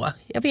så?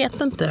 Jag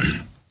vet inte.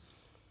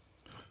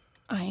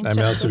 Nej, men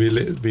alltså,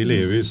 vi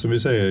lever ju som vi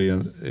säger i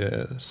en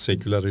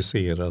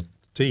sekulariserad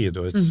tid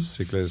och ett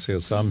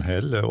sekulariserat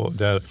samhälle och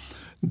där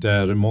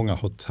där många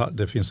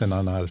det finns en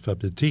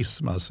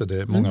analfabetism, alltså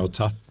många har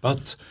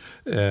tappat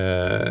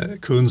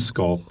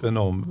kunskapen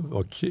om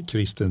vad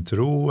kristen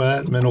tro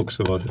är, men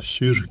också vad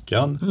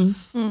kyrkan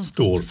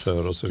står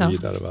för och så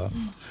vidare. Va?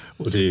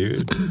 Och det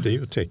är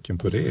ju ett tecken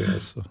på det.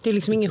 Alltså. Det är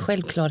liksom ingen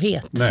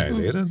självklarhet. Nej,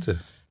 det är det inte.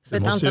 För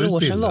ett antal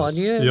år sedan var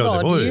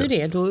det ju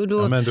det.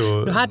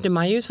 Då hade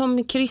man ju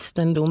som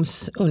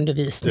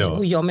kristendomsundervisning. Ja.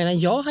 Och jag menar,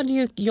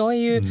 jag är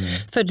ju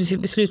född i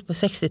slutet på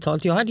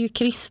 60-talet. Jag hade ju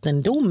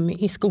kristendom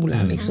i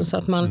skolan liksom, så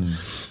att man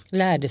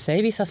lärde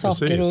sig vissa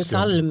saker och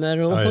psalmer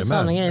och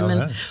sådana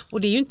grejer.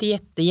 Och det är ju inte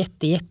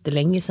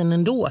jättelänge sedan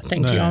ändå,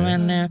 tänker jag.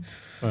 Men,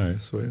 nej,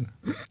 så är det.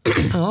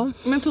 Ja.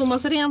 Men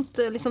Thomas, rent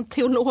liksom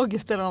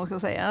teologiskt, eller vad man ska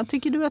säga,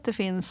 tycker du att det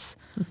finns...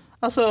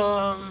 Alltså,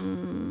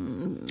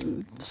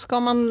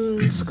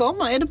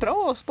 är det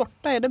bra att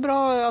sporta? Är det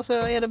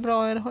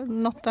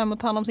något där med att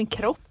ta hand om sin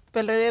kropp?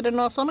 Eller är det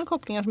några sådana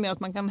kopplingar som gör att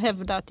man kan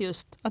hävda att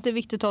det är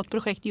viktigt att ha ett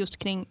projekt just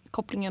kring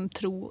kopplingen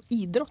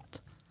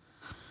tro-idrott?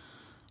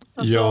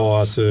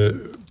 Alltså,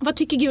 vad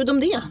tycker Gud om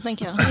det,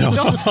 tänker jag?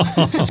 Idrott?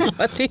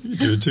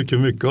 Du tycker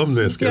mycket om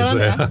det, ska jag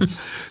säga.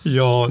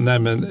 Ja, nej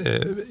men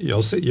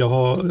jag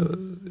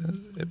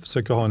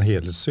försöker ha en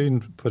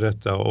helhetssyn på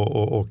detta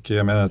och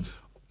jag menar,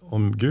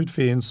 om Gud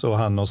finns och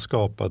han har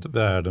skapat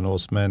världen och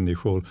oss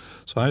människor,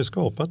 så har han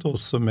skapat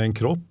oss med en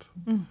kropp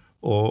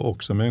och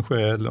också med en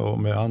själ och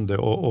med ande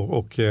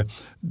och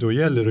då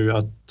gäller det ju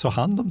att ta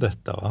hand om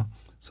detta, va?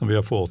 Som vi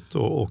har fått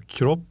och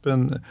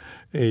kroppen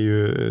är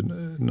ju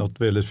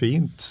något väldigt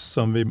fint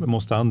som vi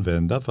måste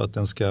använda för att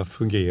den ska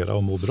fungera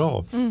och må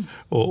bra.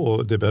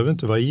 Och det behöver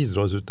inte vara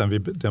idrott,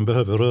 utan den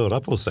behöver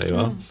röra på sig.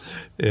 Va?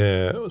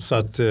 Så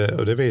att,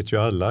 och det vet ju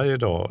alla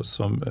idag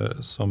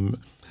som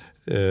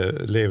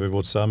lever i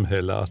vårt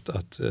samhälle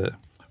att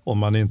om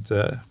man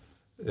inte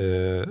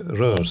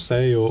rör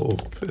sig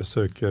och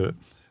försöker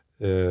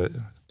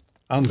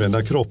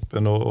använda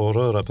kroppen och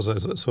röra på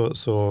sig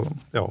så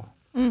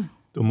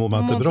då mår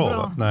man inte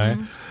bra. Nej.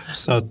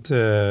 Så att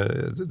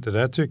det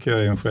där tycker jag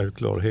är en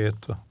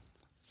självklarhet. Va?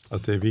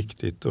 Att det är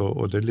viktigt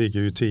och det ligger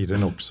ju i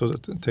tiden också,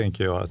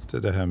 tänker jag,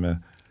 att det här med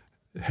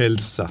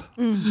hälsa,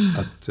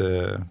 att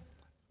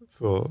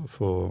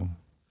få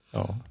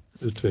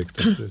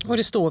utvecklas. Och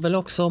det står väl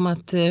också om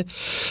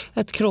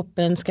att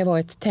kroppen ska vara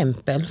ett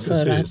tempel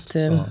för Precis.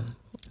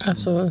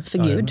 alltså för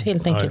Gud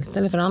helt enkelt,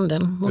 eller för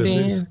anden. Och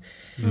Precis.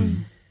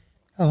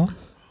 Ja.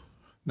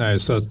 Nej,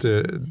 så att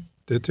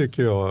det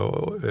tycker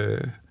jag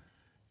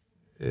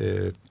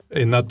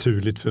är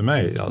naturligt för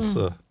mig,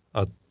 alltså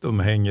att de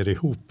hänger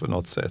ihop på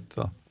något sätt.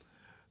 Va?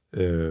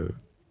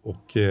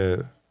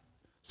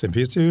 Sen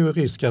finns det ju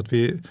risk att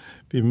vi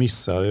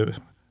missar,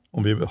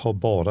 om vi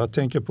bara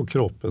tänker på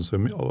kroppen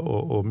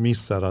och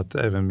missar att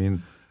även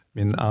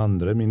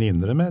min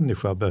inre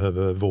människa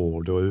behöver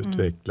vård och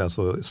utvecklas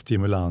och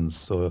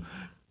stimulans och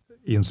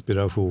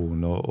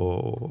inspiration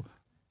och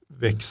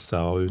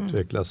växa och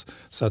utvecklas.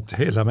 Så att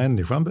hela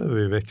människan behöver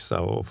ju växa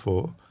och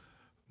få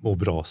må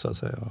bra, så att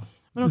säga.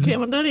 Men okej,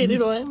 men där är det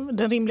då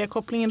den rimliga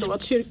kopplingen då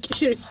att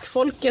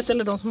kyrkfolket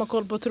eller de som har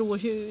koll på tro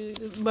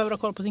behöver ha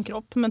koll på sin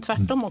kropp, men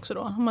tvärtom också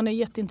då. Om man är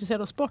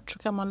jätteintresserad av sport så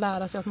kan man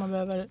lära sig att man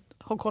behöver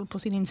ha koll på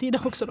sin insida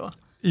också då.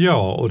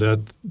 Ja, och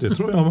det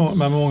tror jag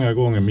man många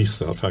gånger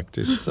missar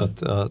faktiskt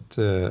att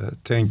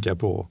tänka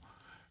på.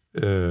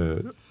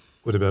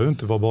 Och det behöver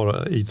inte vara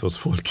bara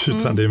idrottsfolk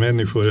utan det är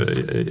människor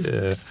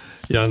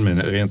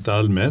rent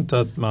allmänt,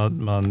 att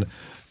man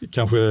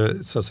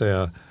kanske, så att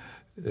säga,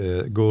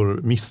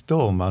 går miste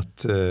om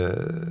att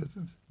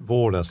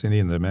vårda sin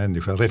inre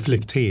människa,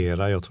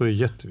 reflektera. Jag tror det är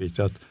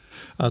jätteviktigt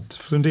att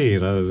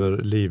fundera över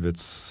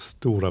livets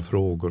stora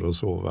frågor och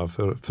så. Va?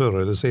 För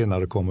förr eller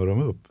senare kommer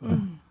de upp.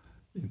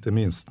 Inte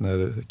minst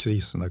när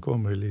kriserna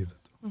kommer i livet.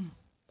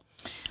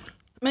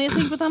 Men jag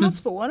tänker på ett annat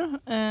spår.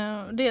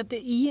 Det är att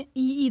i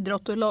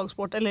idrott och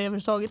lagsport, eller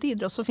överhuvudtaget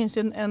idrott, så finns det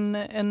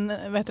en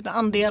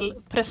andel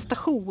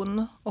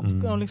prestation.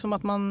 Och liksom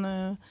att man...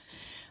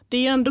 Det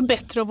är ju ändå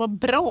bättre att vara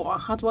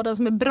bra, att vara den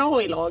som är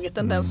bra i laget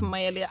än den som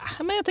är...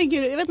 Men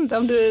jag vet inte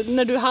om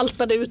när du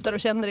haltade ut där och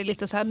kände dig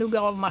lite så här, nu går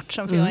jag av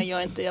matchen för det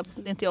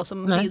är inte jag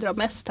som bidrar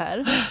mest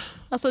här.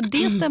 Alltså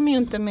det stämmer ju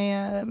inte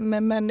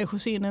med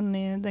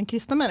människosynen, den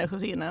kristna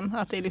människosynen.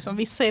 Att det är liksom,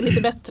 vissa är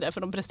lite bättre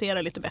för de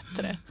presterar lite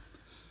bättre.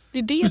 Det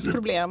är det ett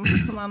problem?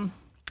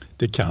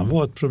 Det kan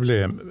vara ett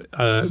problem,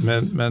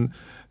 men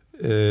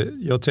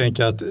jag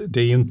tänker att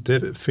det är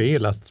inte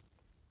fel att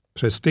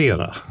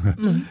prestera.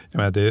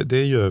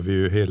 Det gör vi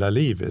ju hela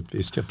livet.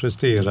 Vi ska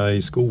prestera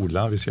i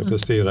skolan, vi ska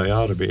prestera i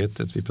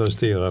arbetet, vi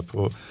presterar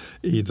på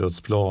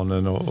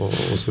idrottsplanen och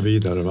så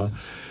vidare. Va?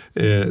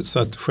 Så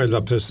att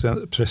själva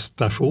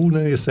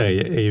prestationen i sig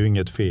är ju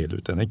inget fel,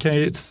 utan den kan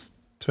ju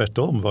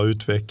tvärtom vara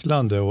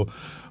utvecklande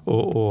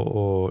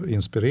och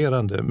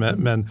inspirerande.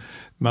 Men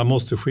man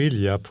måste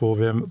skilja på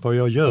vad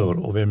jag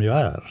gör och vem jag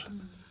är.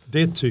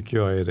 Det tycker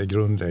jag är det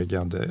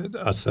grundläggande.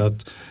 Alltså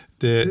att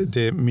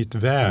mitt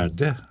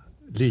värde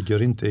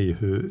ligger inte i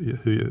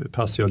hur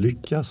pass jag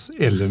lyckas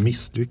eller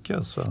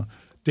misslyckas. Va?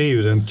 det är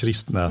ju den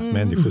kristna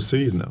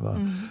människosynen. Va?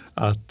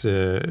 Att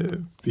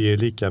vi är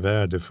lika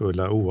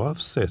värdefulla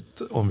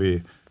oavsett om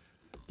vi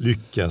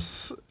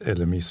lyckas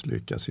eller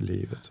misslyckas i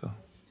livet. Va?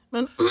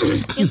 Men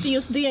är inte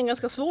just det en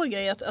ganska svår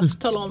grej att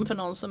tala om för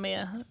någon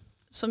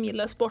som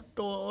gillar sport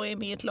och är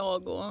med i ett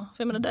lag? För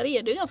jag menar, där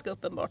är det ju ganska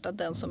uppenbart att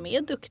den som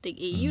är duktig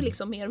är ju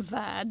liksom mer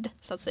värd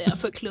så att säga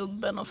för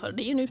klubben och för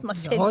det är ju nu man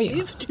säljer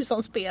ju för du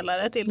som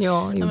spelare till.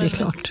 Ja, det är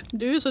klart.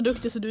 Du är så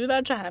duktig så du är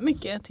värd så här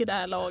mycket till det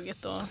här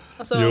laget. Och,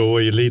 alltså...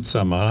 Jo, i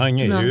elitsammanhang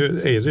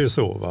är det ju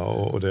så. Va?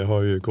 Och det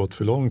har ju gått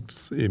för långt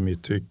i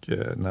mitt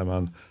tycke när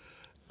man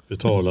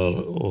betalar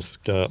och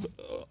ska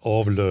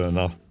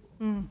avlöna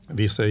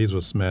vissa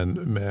idrottsmän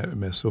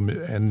med så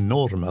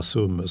enorma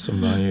summor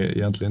som man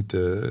egentligen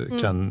inte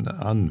kan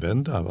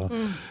använda. Va?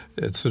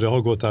 Så det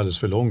har gått alldeles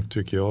för långt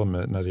tycker jag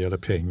när det gäller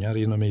pengar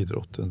inom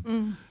idrotten.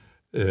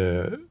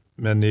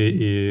 Men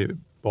i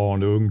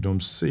barn- och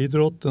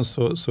ungdomsidrotten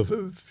så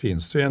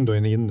finns det ändå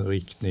en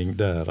inriktning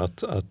där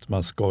att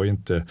man ska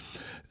inte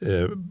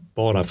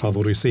bara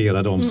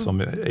favorisera de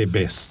som är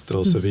bäst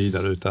och så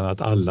vidare utan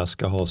att alla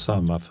ska ha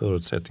samma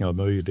förutsättningar och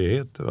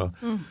möjligheter. Va?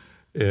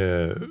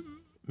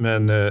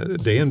 Men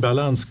det är en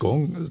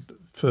balansgång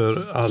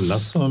för alla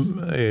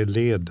som är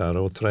ledare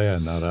och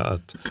tränare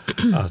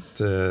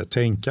att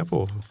tänka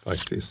på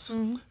faktiskt.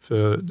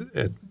 För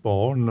ett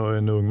barn och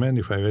en ung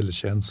människa är väldigt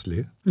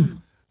känslig.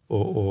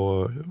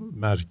 Och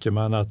märker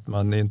man att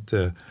man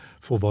inte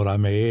får vara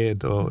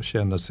med och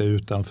känna sig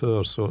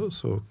utanför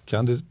så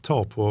kan det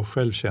ta på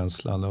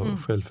självkänslan och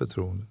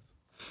självförtroendet.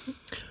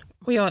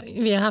 Och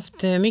vi har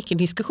haft mycket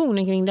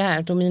diskussioner kring det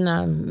här.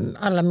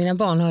 Alla mina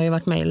barn har ju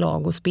varit med i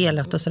lag och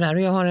spelat och sådär.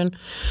 Och jag har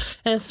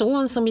en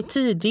son som i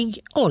tidig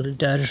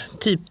ålder,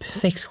 typ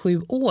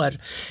 6-7 år,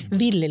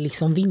 ville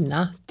liksom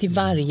vinna till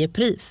varje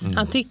pris.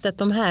 Han tyckte att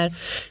de här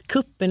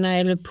kupperna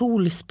eller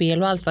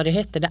poolspel och allt vad det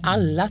hette, där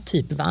alla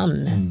typ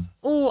vann.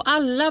 Och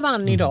alla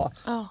vann idag.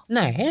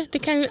 Nej,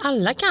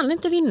 alla kan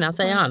inte vinna,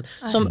 säger han.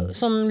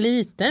 Som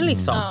liten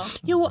liksom.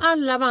 Jo,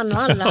 alla vann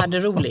och alla hade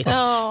roligt.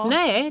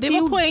 Nej, det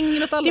var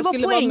poängen att alla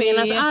skulle vara med.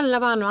 Att alla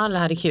vann och alla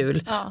hade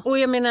kul. Och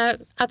jag menar,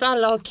 att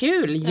alla har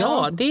kul,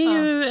 det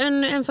är ju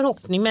en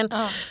förhoppning. Men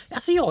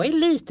alltså, jag är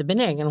lite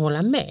benägen att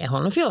hålla med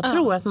honom. För jag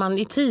tror att man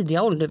i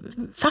tidiga ålder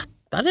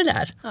fattar det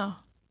där.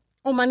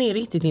 Om man är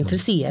riktigt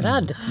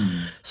intresserad.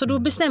 Så då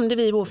bestämde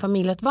vi i vår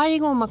familj att varje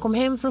gång man kom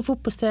hem från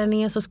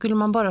fotbollsträningen så skulle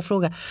man bara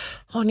fråga,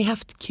 har ni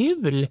haft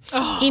kul?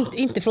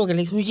 Inte fråga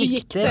liksom, hur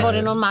gick det? Var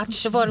det någon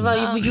match?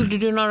 Gjorde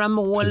du några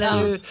mål?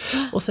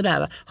 Och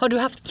sådär. Har du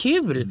haft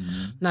kul?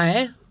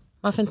 Nej.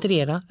 Varför inte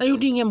det då? Jag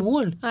gjorde inga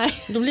mål. Nej.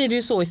 Då blir det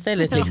ju så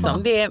istället.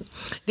 Liksom.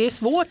 Det är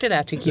svårt det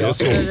där tycker jag.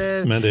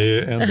 Men det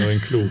är ändå en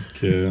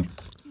klok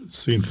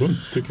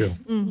synpunkt tycker jag.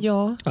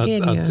 Ja,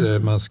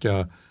 att man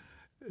ska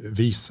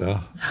visa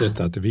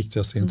detta att det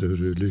viktigaste är inte hur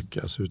du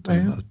lyckas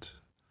utan att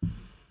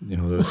ni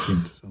har det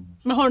fint tillsammans.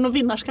 Men har du någon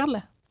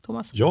vinnarskalle,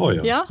 Thomas? Ja,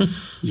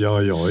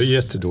 jag är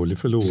jättedålig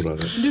förlorare.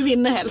 Du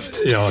vinner helst.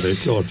 Ja, det är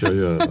klart jag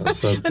gör.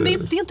 Så att, men det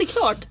är inte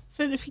klart.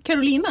 För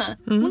Carolina,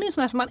 hon är en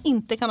sån här som man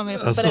inte kan ha med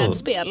på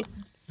brädspel.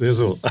 Det är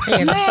så.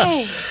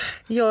 Nej!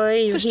 Jag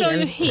är ju förstör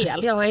helt, ju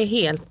helt. Jag är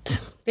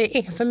helt. Det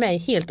är för mig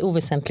helt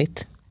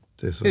oväsentligt.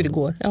 Det är så. Hur det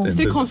går. Ja.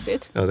 Det är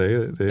konstigt. Ja, det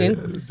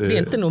är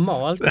inte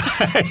normalt.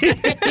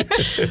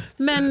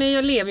 Men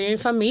jag lever ju i en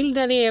familj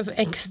där det är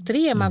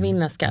extrema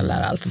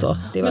vinnarskallar alltså.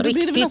 Det var men då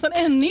blir det riktigt... nästan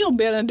ännu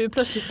jobbigare än du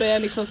plötsligt börjar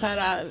liksom så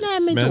här... Nej,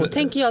 men då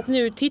tänker jag att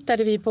nu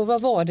tittade vi på,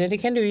 vad var det? Det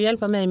kan du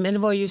hjälpa mig med. Det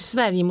var ju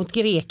Sverige mot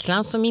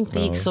Grekland som inte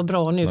gick så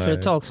bra nu för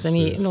ett tag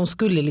sedan. De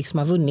skulle liksom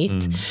ha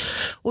vunnit.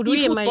 Och då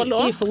I är man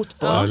fotboll i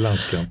fotboll. Ja,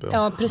 landskamp.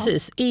 Ja,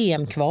 precis.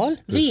 EM-kval.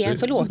 VM,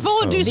 förlåt.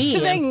 Vad du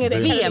svänger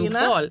dig,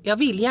 VM-kval. Jag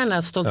vill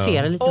gärna stoltsera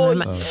lite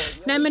med det.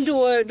 Nej, men då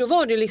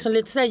var det liksom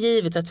lite så här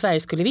givet att Sverige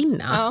skulle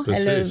vinna.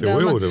 Precis.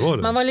 Eller, det var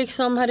det. Man var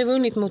liksom, hade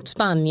vunnit mot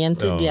Spanien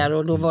tidigare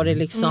och då var det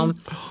liksom...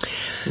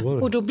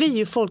 Och då blir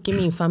ju folk i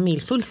min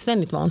familj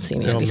fullständigt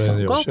vansinniga.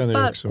 Liksom.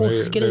 Gapar och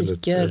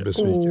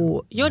skriker.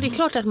 Och, ja, det är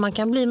klart att man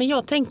kan bli, men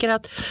jag tänker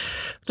att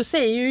då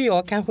säger ju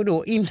jag kanske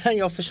då innan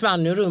jag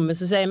försvann ur rummet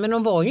så säger men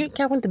de var ju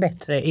kanske inte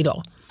bättre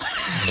idag.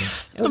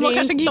 De var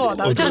kanske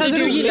glada. Hade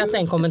du gillat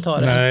den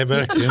kommentaren? Nej,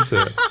 verkligen inte.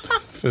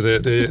 För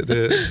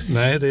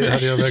det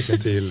hade jag verkligen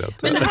inte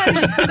gillat. Men det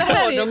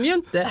här har de ju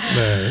inte.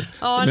 Nej.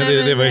 Ja, men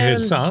det var ju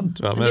helt sant.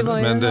 Va?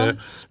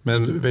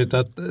 Men vet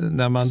att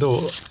när man då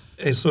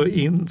är så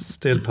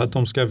inställd på att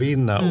de ska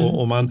vinna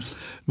och man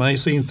är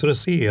så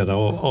intresserad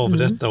av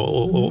detta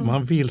och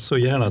man vill så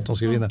gärna att de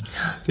ska vinna.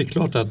 Det är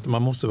klart att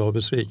man måste vara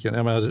besviken.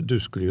 Jag menar, du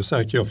skulle ju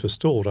sagt, jag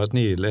förstår att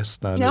ni är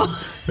ledsna nu,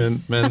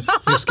 men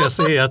du ska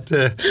se att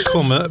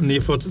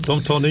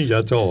de tar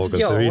nya tag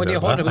och så vidare.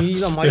 Ja, och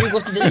de har ju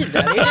gått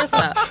vidare i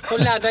detta och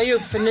laddar ju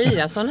upp för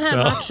nya sådana här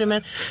matcher.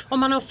 Men om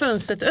man har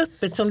fönstret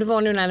öppet som det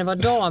var nu när det var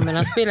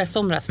damerna spelade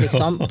somras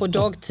liksom, på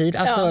dagtid,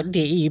 alltså det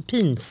är ju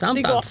pinsamt.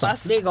 Det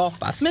gapas. Det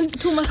gapas. Men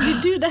Thomas,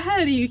 det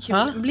här är ju kul.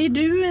 Blir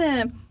du...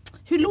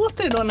 Hur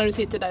låter det då när du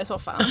sitter där i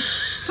soffan?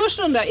 Först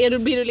undrar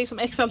blir du liksom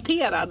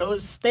exalterad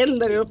och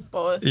ställer dig upp?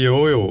 Och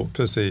Jo,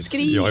 precis.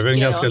 Skriker, jag är väl en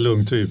ganska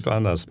lugn typ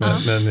annars.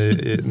 Men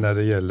när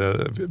det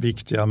gäller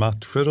viktiga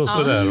matcher och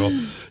sådär. Och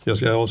jag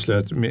ska avslöja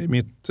att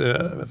mitt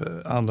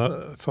andra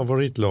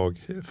favoritlag,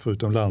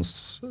 förutom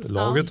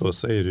landslaget då,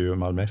 så är det ju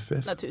Malmö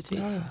FF.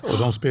 Naturligtvis. Och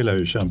de spelar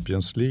ju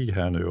Champions League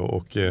här nu.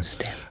 Och,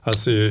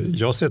 alltså,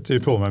 jag sätter ju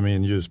på mig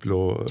min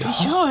ljusblå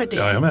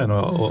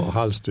och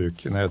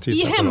halsduk när jag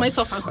tittar på hemma dem. i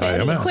soffan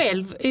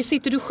själv.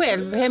 Sitter du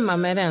själv hemma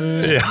med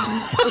den? Ja.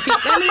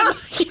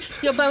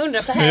 Jag bara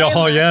undrar, för här men jag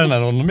har gärna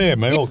någon med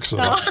mig också.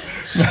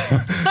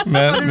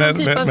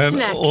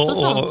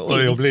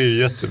 Och jag blir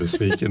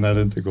jättebesviken när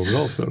det inte går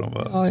bra för dem.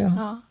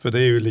 För det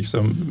är ju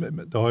liksom,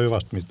 det har ju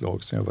varit mitt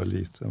lag sedan jag var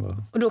liten.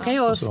 Va? Och då kan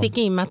jag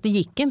sticka in med att det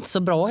gick inte så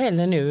bra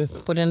heller nu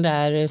på den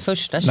där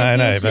första Champions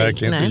League. Nej,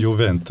 verkligen inte.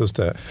 Juventus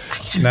där.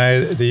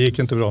 Nej, det gick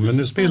inte bra. Men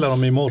nu spelar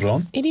de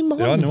imorgon. Är det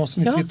imorgon? Ja, nu måste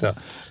ni titta.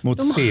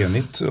 Mot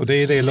Zenit. Och det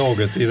är det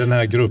laget i den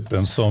här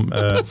gruppen som...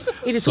 är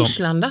det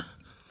Torslanda?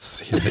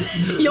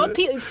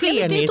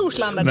 Zenit är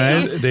Torslanda.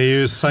 Nej, det är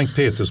ju Sankt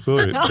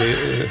Petersburg.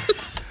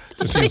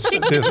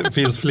 Det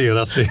finns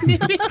flera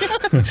Zenit.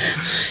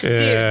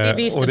 Vi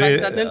visste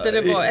faktiskt att inte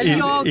det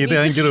var... I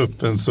den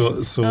gruppen så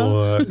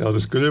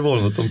det skulle ju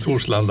vara något om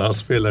Torslanda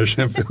spelar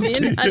Champions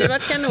League. Det var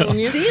kanon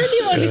ju.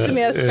 Det var lite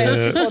mer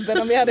spännande i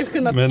podden om vi hade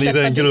kunnat men släppa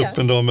i den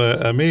gruppen de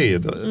är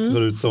med,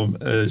 förutom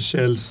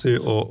Chelsea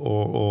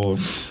och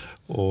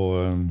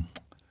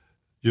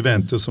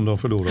Juventus som de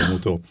förlorar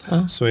mot då,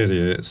 så är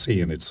det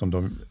Zenit som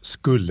de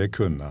skulle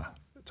kunna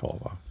ta,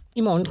 va?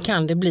 Imorgon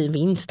kan det bli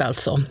vinst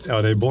alltså.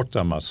 Ja, det är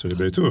bortamatch så det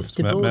blir tufft.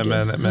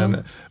 Men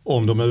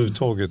om de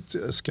överhuvudtaget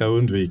ska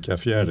undvika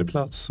fjärde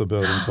plats så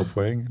bör de ta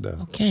poäng där.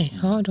 Okej,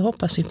 då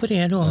hoppas vi på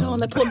det då. Ja,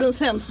 när podden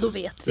sänds då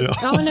vet vi.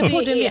 Ja, när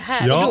podden är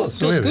här. Ja,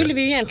 då skulle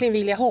vi ju egentligen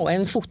vilja ha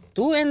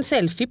en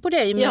selfie på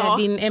dig med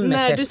din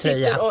MFF-tröja. När du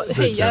sitter och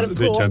hejar på.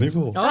 Det kan ni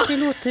få. Ja,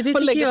 det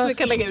tycker jag. Vi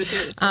kan lägga ut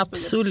det.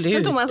 Absolut.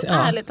 Men Thomas,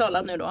 ärligt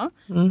talat nu då.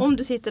 Om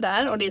du sitter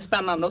där och det är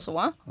spännande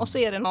och så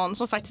är det någon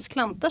som faktiskt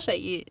klantar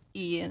sig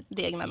i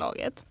det egna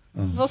laget.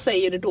 Vad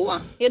säger du då?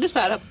 Är du så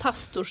här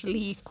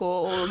pastorslik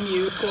och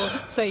mjuk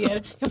och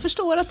säger jag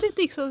förstår att du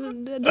inte gick så...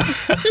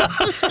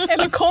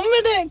 Eller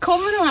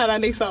kommer de här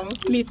liksom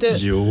lite...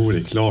 Jo, det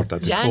är klart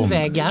att det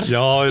järnvägar. kommer.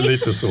 Ja,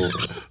 lite så.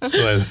 Så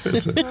är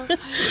det.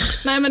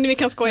 Nej, men vi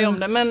kan skoja om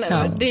det. Men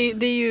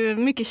det är ju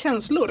mycket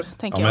känslor,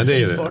 tänker jag. Men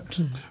det är det.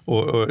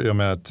 Och jag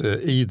menar att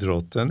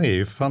idrotten är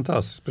ju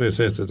fantastisk på det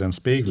sättet. Den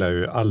speglar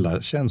ju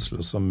alla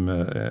känslor som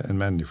en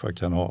människa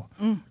kan ha.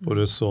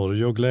 Både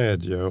sorg och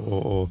glädje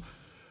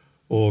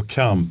och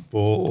kamp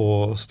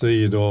och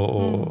strid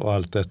och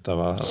allt detta.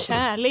 Va?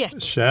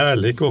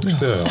 Kärlek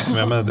också.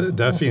 Men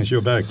där finns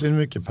ju verkligen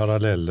mycket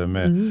paralleller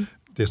med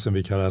det som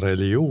vi kallar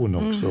religion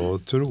också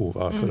och tro.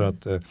 Va? För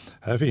att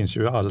här finns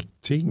ju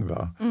allting.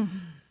 Va?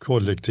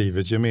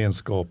 Kollektivet,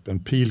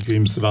 gemenskapen,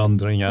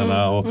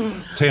 pilgrimsvandringarna och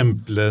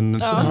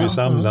templen som vi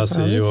samlas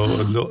i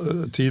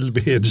och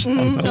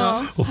tillbedjan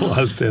och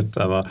allt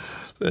detta. Va?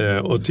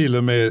 Och till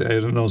och med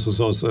är det någon som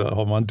sa så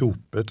har man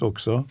dopet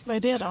också. Vad är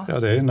det då? Ja,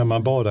 det är när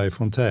man badar i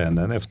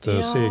fontänen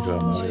efter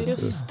segrarna.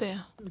 Just det.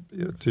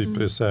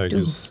 Typ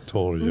Sergels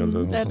torg eller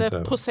något sånt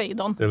där.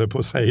 Poseidon. Eller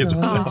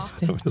Poseidon.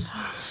 Ja.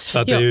 Så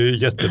att det är ju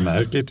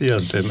jättemärkligt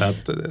egentligen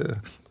att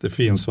det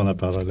finns sådana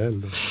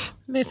paralleller.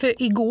 Men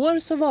för igår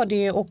så var det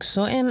ju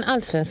också en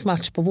allsvensk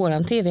match på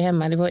våran tv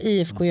hemma. Det var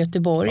IFK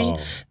Göteborg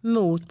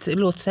mot,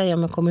 låt säga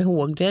om jag kommer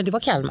ihåg det var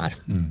Kalmar.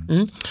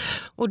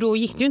 Och då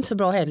gick det ju inte så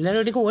bra heller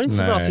och det går inte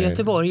så bra för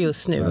Göteborg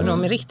just nu och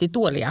de är riktigt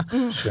dåliga.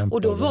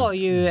 Och då var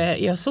ju,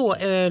 jag såg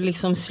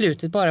liksom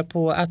slutet bara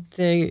på att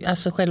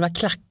alltså själva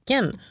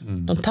klacken,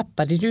 de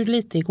tappade ju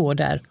lite igår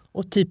där.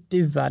 Och typ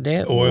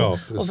buade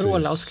och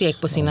vrålade och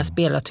skrek på sina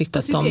spelare. Tyckte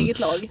att de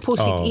på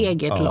sitt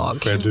eget lag.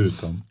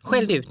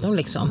 Skällde ut dem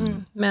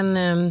liksom. Men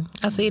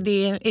alltså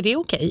är det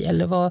okej?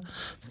 Eller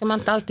ska man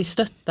inte alltid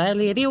stötta?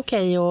 Eller är det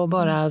okej att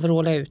bara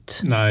vråla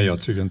ut? Nej,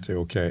 jag tycker inte det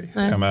är okej.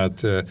 Jag menar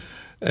att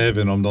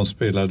även om de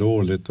spelar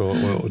dåligt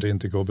och det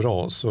inte går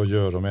bra så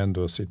gör de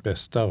ändå sitt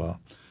bästa, va?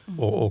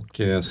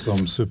 Och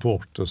som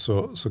supporter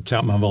så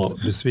kan man vara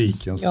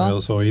besviken som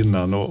jag sa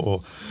innan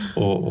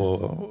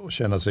och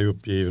känna sig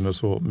uppgiven och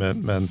så.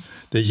 Men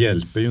det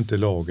hjälper ju inte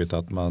laget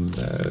att man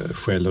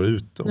skäller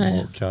ut dem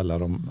och kallar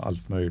dem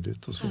allt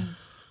möjligt och så.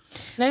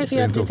 Nej, för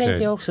det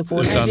tänkte jag också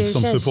på. Utan det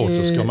som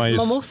supporter ska man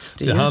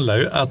måste ju. Det handlar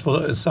ju att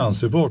vara sann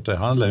supporter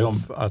handlar ju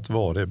om att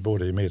vara det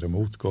både i med- och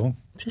motgång.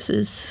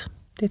 Precis.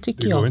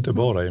 Det går inte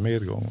bara i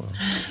medgång. Va?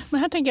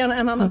 Men här tänker jag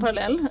en annan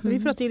parallell. Vi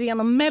pratade ju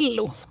om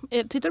Mello.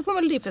 Tittar du på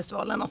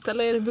Melodifestivalen något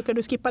eller brukar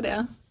du skippa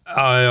det?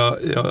 Ja,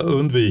 jag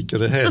undviker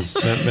det helst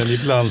men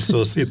ibland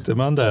så sitter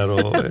man där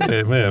och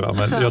är med. Va?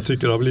 Men jag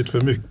tycker det har blivit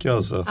för mycket.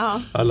 Alltså.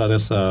 Alla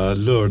dessa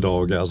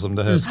lördagar som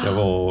det här ska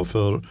vara och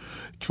för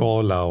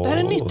kvala. Och, det här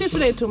är nyttigt för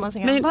dig, Thomas.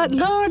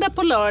 Lördag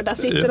på lördag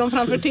sitter de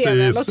framför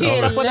tvn och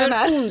tittar på den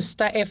här.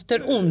 Onsdag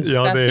efter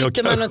onsdag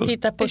sitter man och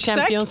tittar på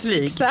Champions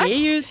League. Exakt. Det är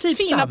ju typ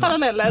fina samma.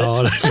 Paralleller.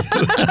 Ja,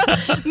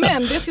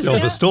 Men det ska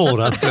jag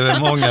förstår att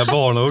många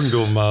barn och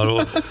ungdomar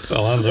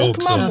och andra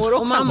också.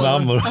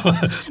 Mammor.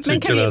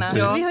 Men Carina,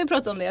 att vi har ju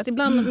pratat om det. Att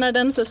ibland när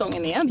den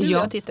säsongen är, du och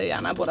jag tittar ju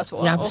gärna båda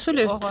två. Ja,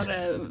 absolut. Och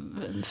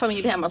har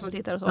familj hemma som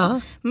tittar och så.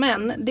 Ja.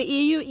 Men det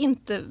är ju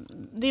inte,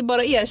 det är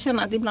bara att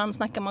erkänna att ibland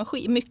snackar man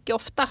skit. Mycket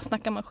ofta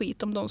snackar man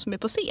skit om de som är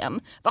på scen.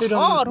 Vad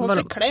har hon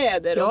för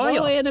kläder och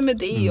vad är det med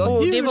det?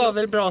 Och det var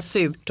väl bra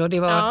surt och det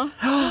var... Ja.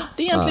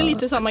 Det är egentligen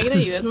lite samma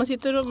grej.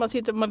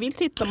 Man vill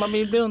titta, man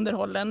vill bli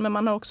underhållen, men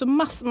man har också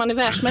man är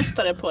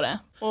världsmästare på det.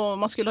 Och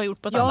man skulle ha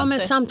gjort på ett annat sätt. Ja,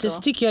 men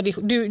samtidigt tycker jag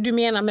du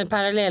menar med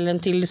parallellen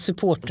till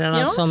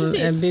supportrarna som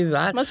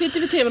buar. Man sitter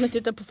vid tvn och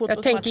tittar på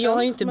fotbollsmatchen. Jag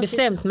har ju inte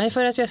bestämt mig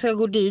för att jag ska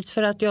gå dit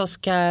för att jag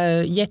ska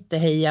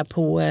jätteheja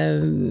på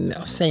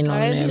säg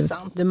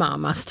någon The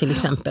Mamas till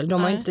exempel.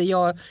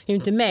 Jag är ju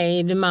inte med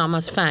i The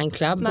Mamas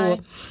fanclub och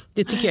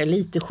det tycker jag är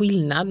lite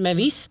skillnad, men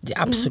visst,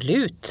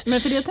 absolut.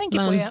 Men för det jag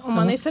tänker på är, om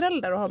man är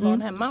förälder och har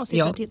barn hemma och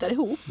sitter och tittar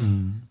ihop,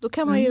 då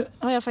kan man ju,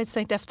 har jag faktiskt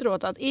tänkt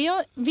efteråt, att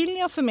vill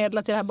jag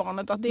förmedla till det här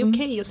barnet att det är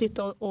okej att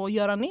sitta och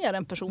göra ner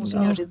en person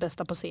som gör sitt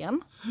bästa på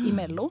scen, i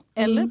Mello,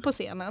 eller på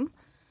scenen.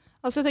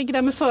 Alltså jag tänker det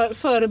här med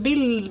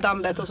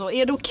förebildandet och så,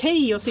 är det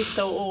okej att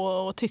sitta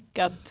och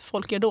tycka att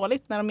folk gör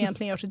dåligt när de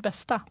egentligen gör sitt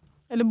bästa?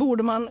 Eller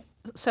borde man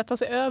sätta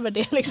sig över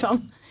det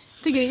liksom?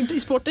 I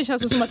sporten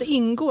känns det som att det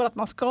ingår att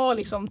man ska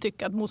liksom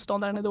tycka att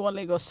motståndaren är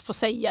dålig och få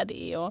säga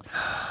det.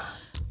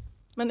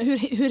 Men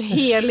hur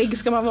helig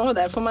ska man vara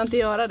där? Får man inte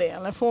göra det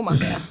eller får man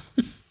det?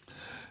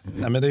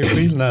 Nej, men det är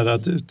skillnad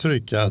att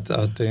uttrycka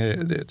att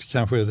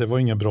kanske det var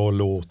ingen bra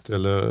låt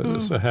eller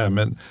så här,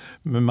 men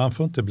man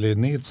får inte bli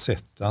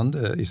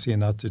nedsättande i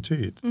sin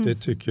attityd. Det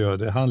tycker jag,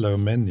 det handlar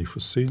om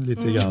människosyn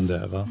lite grann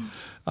där. Va?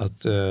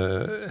 Att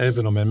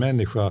även om en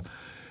människa,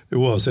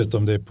 oavsett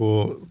om det är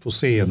på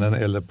scenen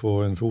eller på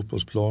en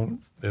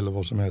fotbollsplan eller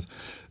vad som helst,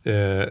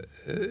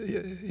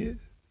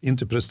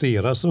 inte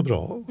presterar så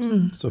bra,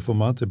 så får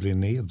man inte bli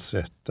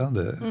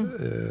nedsättande.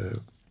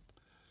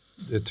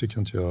 Det tycker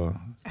inte jag.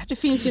 Det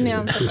finns ju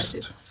nyanser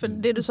faktiskt. För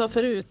det du sa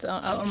förut,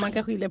 om man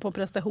kan skilja på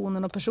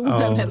prestationen och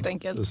personen helt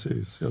enkelt.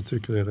 Precis, jag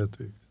tycker det är rätt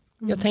viktigt.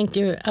 Jag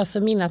tänker, alltså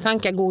mina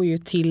tankar går ju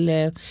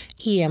till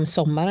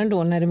EM-sommaren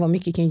då när det var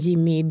mycket kring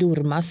Jimmy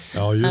Durmaz.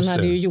 Ja, han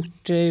hade ju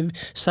gjort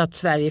så att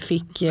Sverige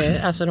fick,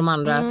 alltså de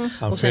andra,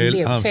 han och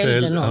sen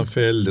han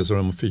fällde så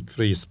de fick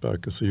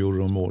frispark och så gjorde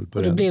de mål på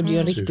och det. Då blev det ju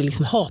en riktig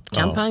liksom,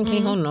 hatkampanj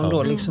kring honom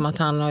då, liksom att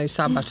han har ju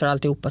sabbat för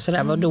alltihopa så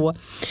där. Då,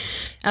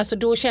 alltså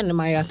då känner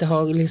man ju att det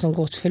har liksom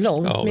gått för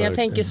långt. Men jag verkligen.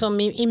 tänker som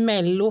i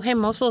Mello,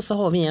 hemma hos oss så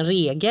har vi en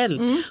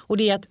regel. Och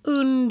det är att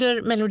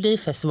under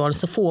Melodifestivalen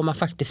så får man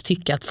faktiskt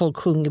tycka att folk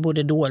sjunger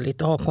både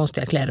dåligt och har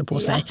konstiga kläder på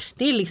sig.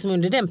 Det är liksom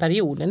under den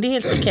perioden, det är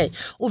helt okej.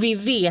 Och vi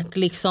vet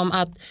liksom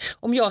att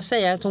om jag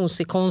säger att hon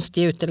ser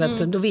konstig ut eller att,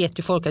 då vet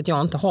ju folk att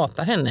jag inte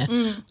hatar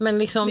henne. Men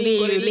liksom det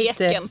är ju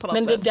lite,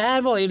 men det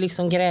där var ju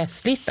liksom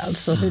gräsligt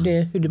alltså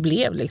hur det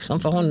blev liksom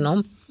för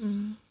honom.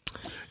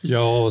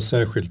 Ja, och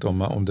särskilt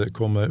om det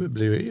kommer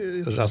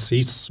bli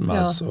rasism,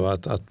 alltså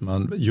att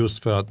man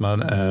just för att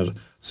man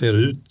ser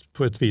ut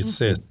på ett visst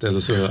sätt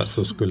eller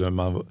så skulle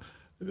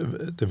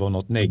det vara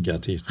något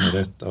negativt med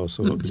detta och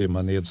så blir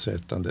man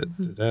nedsättande.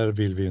 Det där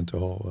vill vi inte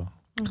ha. Va?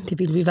 Det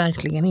vill vi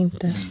verkligen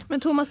inte. Men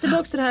Thomas,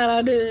 tillbaka till det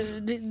här,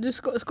 du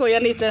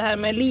skojar lite det här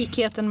med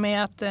likheten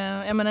med att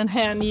en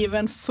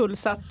hängiven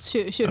fullsatt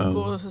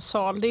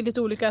kyrkosal. Det är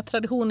lite olika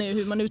traditioner i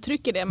hur man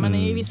uttrycker det, men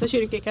i vissa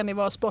kyrkor kan det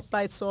vara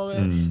spotlights och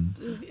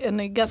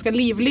en ganska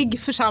livlig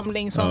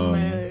församling som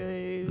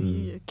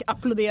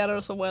applåderar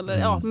och så.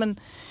 Eller,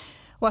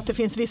 och att det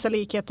finns vissa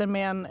likheter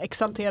med en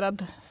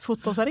exalterad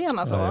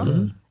fotbollsarena. Så.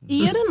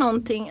 Är det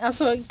någonting,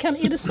 alltså,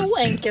 är det så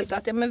enkelt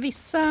att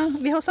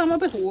vi har samma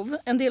behov,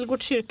 en del går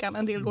till kyrkan,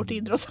 en del går till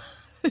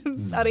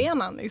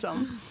idrottsarenan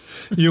liksom?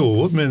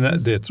 Jo,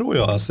 men det tror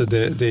jag. Alltså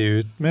det är ju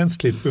ett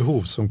mänskligt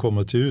behov som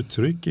kommer till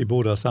uttryck i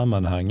båda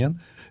sammanhangen.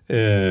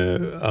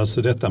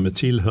 Alltså detta med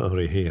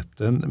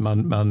tillhörigheten.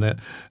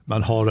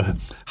 Man har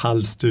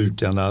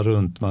halsdukarna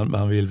runt,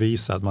 man vill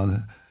visa att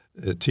man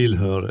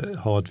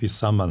har ett visst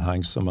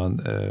sammanhang som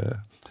man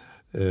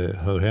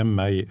hör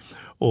hemma i.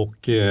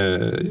 Och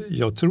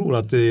jag tror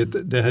att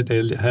det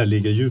här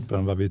ligger djupare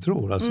än vad vi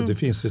tror. Alltså det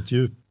finns ett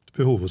djupt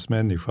behov hos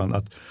människan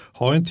att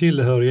ha en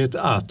tillhörighet,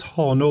 att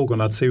ha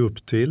någon att se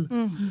upp till,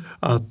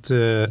 att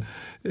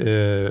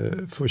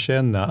få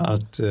känna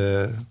att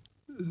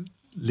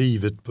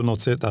livet på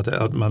något sätt,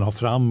 att man har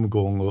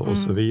framgång och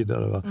så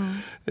vidare. Va?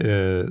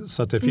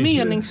 Så att det finns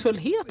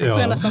meningsfullhet får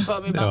jag nästan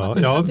för mig.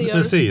 Ja,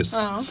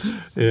 precis.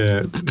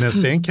 Men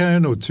sen kan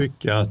jag nog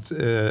tycka att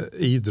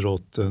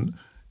idrotten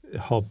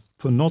har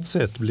på något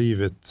sätt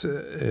blivit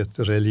ett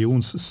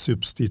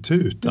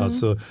religionssubstitut.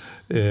 Alltså,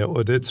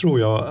 och det tror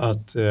jag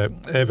att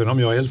även om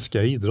jag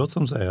älskar idrott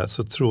som säger,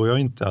 så tror jag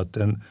inte att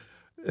den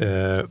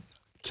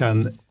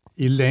kan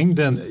i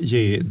längden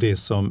ge det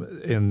som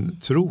en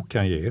tro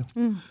kan ge.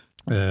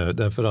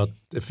 Därför att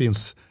det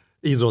finns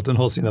idrotten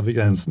har sina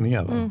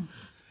begränsningar. Va?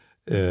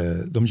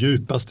 De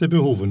djupaste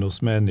behoven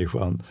hos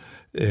människan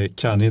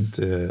kan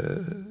inte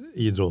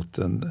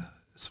idrotten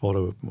svara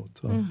upp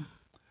mot. Va?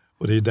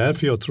 Och det är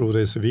därför jag tror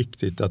det är så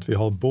viktigt att vi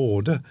har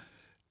både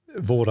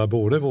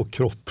vår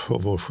kropp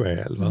och vår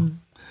själ. Va?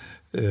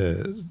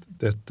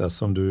 Detta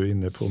som du är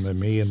inne på med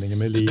meningen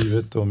med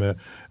livet och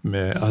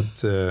med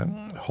att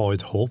ha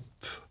ett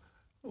hopp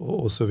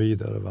och så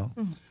vidare. Va?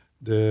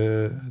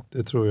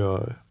 Det tror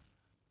jag,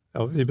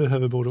 vi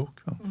behöver både och.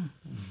 Va?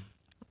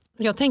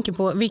 Jag tänker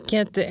på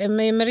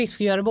med risk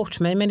för att göra bort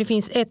mig, men det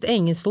finns ett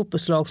engelskt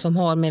fotbollslag som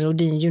har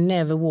melodin You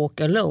Never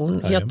Walk Alone.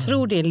 Jajamän. Jag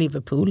tror det är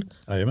Liverpool.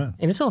 Jajamän.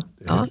 Är det så?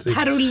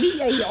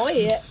 Carolina,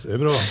 Det är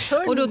bra.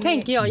 Och då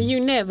tänker jag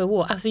You Never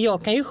Walk, alltså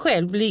jag kan ju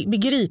själv bli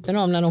begripen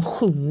om när de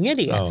sjunger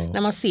det,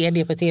 när man ser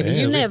det på tv. Det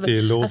är You en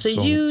riktig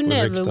lovsång You på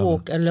Never läktarna.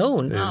 Walk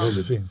Alone. Det är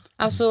väldigt fint.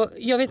 Alltså,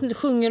 jag vet inte,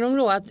 sjunger de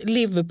då att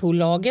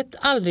Liverpool-laget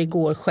aldrig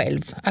går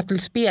själv?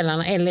 Att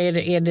spelarna, eller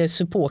är det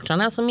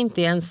supportrarna som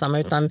inte är ensamma,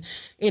 utan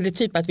är det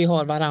typ att vi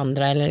har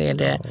varandra, eller är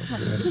det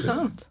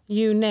intressant.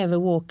 You never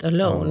walk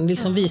alone,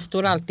 liksom vi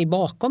står alltid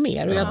bakom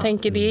er, och jag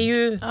tänker det är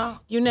ju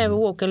You never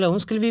walk alone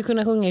skulle vi ju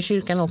kunna sjunga i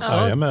kyrkan också.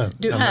 Jajamän.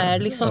 Du är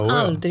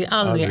liksom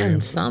aldrig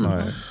ensam.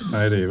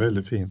 Nej, det är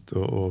väldigt fint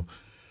och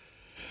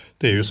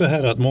det är ju så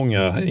här att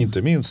många,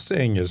 inte minst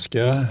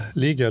engelska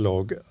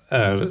ligalag,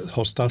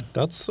 har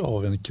startats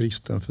av en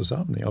kristen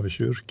församling, av en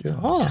kyrka.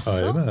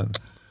 Jajamän.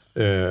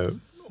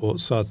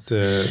 Och så att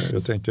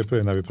jag tänker på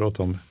det när vi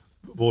pratar om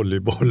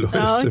volleyboll och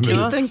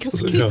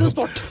kristen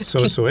sport.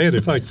 Så är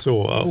det faktiskt så,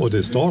 och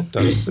det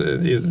startades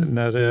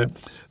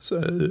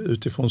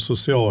utifrån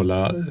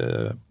sociala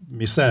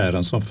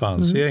misären som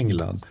fanns i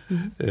England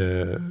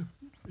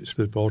i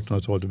slutet på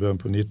 1800-talet, början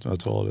på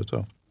 1900-talet.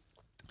 Va?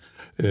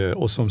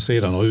 Och som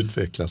sedan har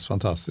utvecklats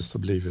fantastiskt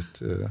och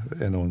blivit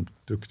enormt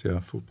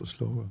duktiga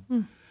fotbollslag.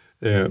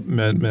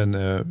 Men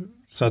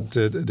så att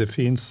det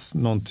finns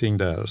någonting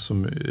där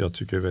som jag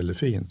tycker är väldigt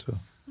fint. Va?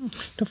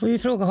 Då får vi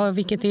fråga,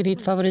 vilket är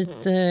ditt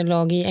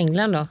favoritlag i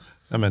England då?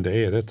 Ja, men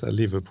det är detta,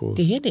 Liverpool.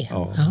 Det är det?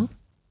 Ja.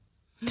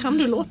 Kan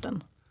du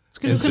låten?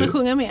 Skulle du kunna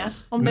sjunga med?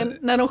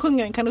 När de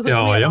sjunger kan du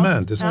sjunga med?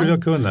 Jajamän, det skulle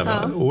jag kunna.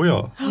 Va?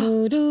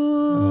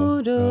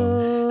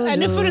 Nej,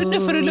 nu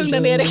får du lugna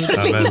ner dig.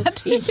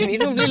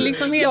 Det blir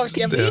liksom helt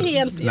i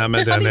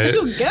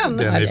skuggan.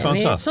 Den är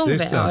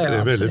fantastisk. Det är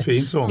en väldigt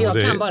fin sång.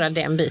 Jag kan bara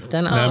den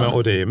biten.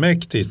 Och det är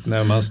mäktigt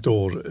när man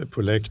står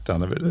på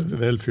läktarna,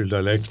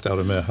 välfyllda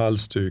läktare med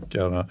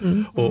halsdukarna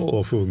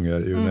och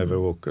sjunger You Never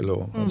Walk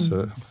Alone.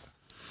 Alltså,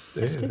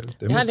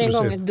 jag hade en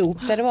gång ett dop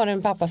där det var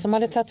en pappa som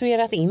hade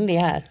tatuerat in det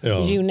här.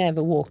 You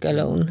Never Walk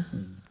Alone.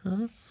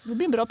 Det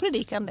blir en bra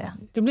predikan det.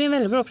 Det blir en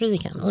väldigt bra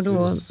predikan. Och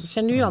då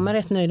kände jag mig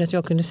rätt nöjd att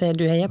jag kunde säga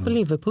du hejar på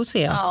Liverpool,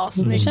 ser jag. Ja,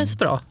 det känns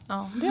bra.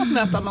 Ja, det är att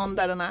möta någon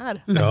där den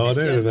är. Ja,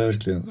 det är det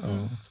verkligen.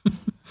 Ja.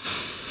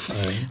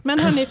 Men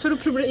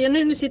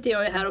hörni, nu sitter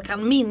jag här och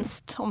kan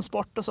minst om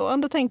sport och så.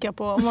 Ändå tänker jag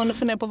på, om man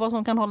funderar på vad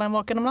som kan hålla en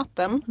vaken om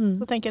natten.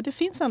 Så tänker jag att det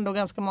finns ändå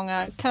ganska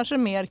många, kanske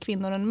mer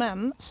kvinnor än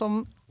män,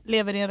 som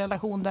lever i en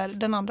relation där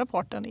den andra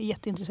parten är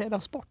jätteintresserad av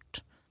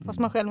sport. Fast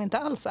man själv inte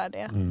alls är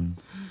det.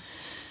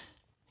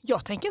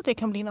 Jag tänker att det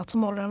kan bli något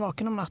som håller en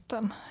vaken om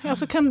natten.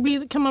 Alltså kan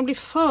man bli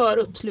för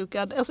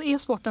uppslukad? Alltså är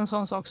sport en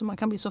sån sak som man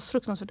kan bli så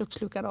fruktansvärt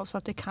uppslukad av så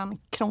att det kan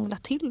krångla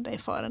till dig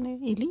för en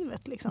i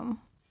livet? Liksom?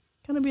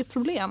 Kan det bli ett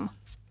problem?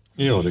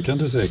 Ja, det kan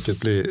det säkert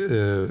bli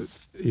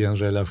i en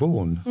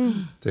relation,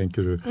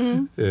 tänker du.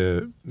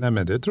 Nej,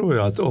 men det tror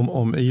jag att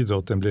om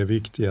idrotten blir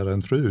viktigare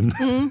än frun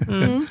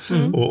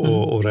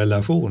och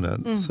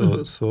relationen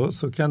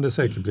så kan det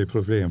säkert bli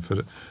problem.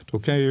 För då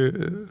kan ju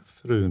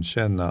frun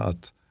känna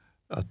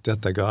att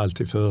detta går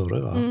alltid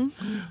före. Va?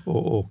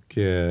 Och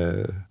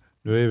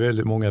nu är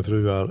väldigt många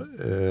fruar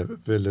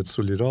väldigt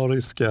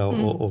solidariska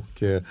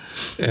och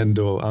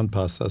ändå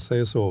anpassar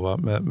sig så. Va?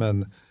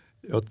 Men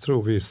jag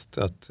tror visst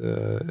att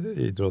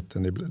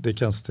idrotten det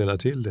kan ställa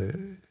till det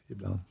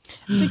ibland.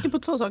 Jag tänkte på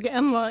två saker.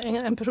 En var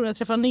en person jag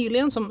träffade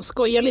nyligen som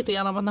skojar lite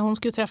grann om att när hon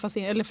skulle träffa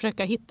eller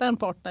försöka hitta en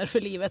partner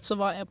för livet, så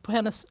var på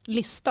hennes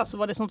lista så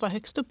var det som var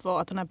högst upp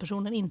var att den här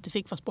personen inte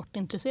fick vara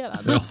sportintresserad.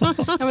 Ja,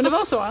 men det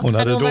var så. Hon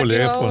hade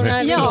dålig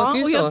erfarenhet. Ja, och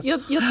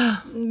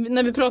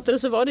när vi pratade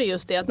så var det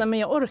just det att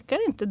jag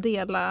orkar inte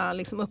dela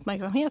liksom,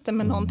 uppmärksamheten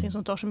med någonting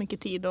som tar så mycket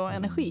tid och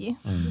energi.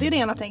 Det är det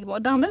ena jag tänker på.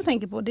 Det andra jag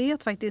tänker på det är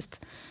att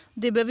faktiskt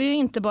det behöver ju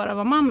inte bara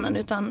vara mannen,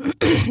 utan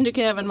det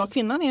kan även vara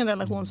kvinnan i en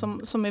relation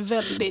som är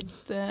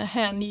väldigt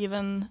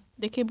hängiven.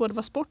 Det kan ju både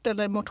vara sport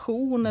eller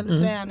motion eller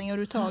träning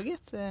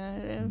överhuvudtaget.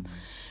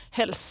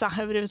 Hälsa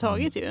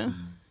överhuvudtaget ju.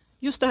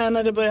 Just det här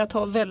när det börjar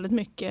ta väldigt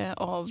mycket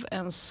av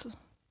ens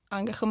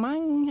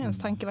engagemang, ens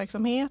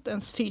tankeverksamhet,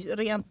 ens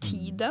rent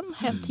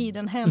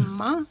tiden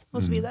hemma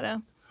och så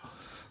vidare.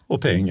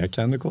 Och pengar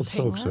kan det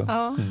kosta också.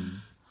 Ja.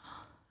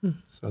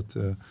 Så att,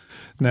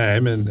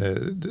 nej, men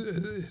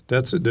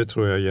det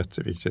tror jag är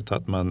jätteviktigt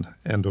att man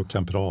ändå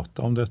kan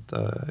prata om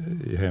detta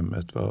i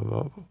hemmet.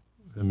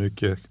 Hur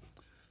mycket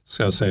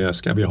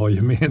ska vi ha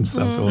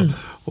gemensamt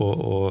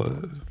och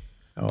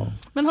Ja.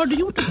 Men har du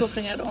gjort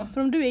uppoffringar då?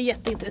 För om du är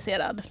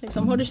jätteintresserad,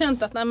 liksom, har du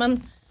känt att nej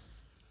men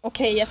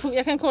okej,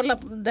 jag kan kolla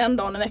den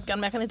dagen i veckan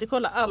men jag kan inte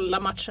kolla alla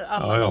matcher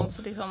alla dagar.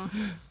 Så liksom.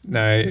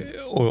 Nej,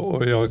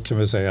 och jag kan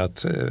väl säga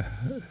att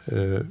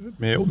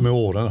med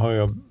åren har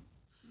jag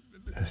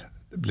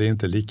det blir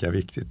inte lika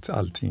viktigt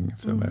allting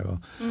för mig.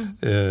 Va?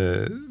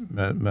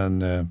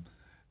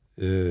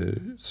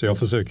 Så jag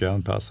försöker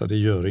anpassa. Det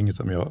gör inget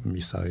om jag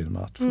missar en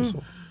match. Och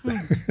så.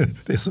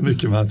 Det är så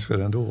mycket matcher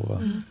ändå.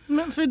 Va?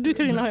 Men för du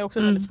Carina har ju också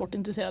en väldigt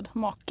sportintresserad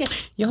make.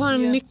 Jag har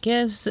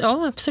mycket,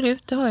 ja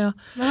absolut det har jag.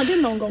 Men har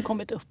det någon gång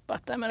kommit upp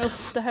att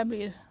det här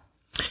blir...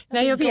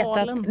 Nej, jag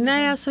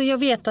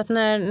vet att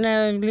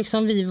när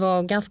liksom vi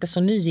var ganska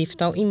så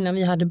nygifta och innan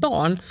vi hade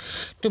barn,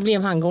 då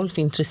blev han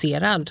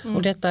golfintresserad.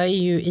 Och detta är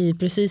ju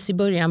precis i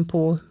början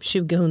på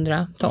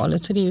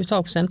 2000-talet, så det är ju ett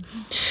tag sedan.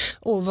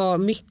 Och var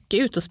mycket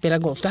ute och spela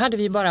golf. Då hade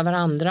vi bara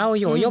varandra och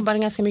jag jobbade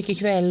ganska mycket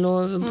kväll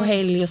och på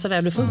helg och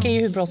sådär. Det funkar ju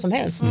hur bra som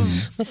helst.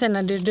 Men sen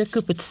när det dök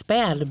upp ett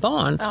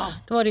spädbarn,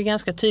 då var det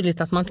ganska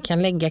tydligt att man inte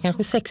kan lägga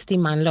kanske 6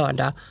 timmar en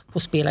lördag på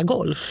att spela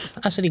golf.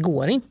 Alltså det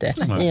går inte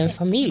i en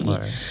familj.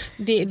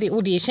 Det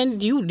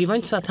var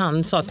inte så att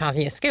han sa att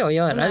det ska jag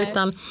göra,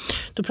 utan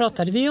då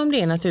pratade vi om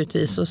det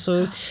naturligtvis och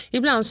så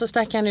ibland så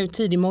stack han ut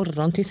tidig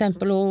morgon till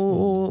exempel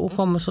och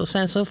kom och så.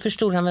 Sen så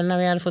förstod han väl när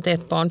vi hade fått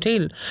ett barn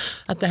till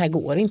att det här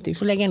går inte, vi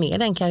får lägga ner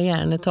den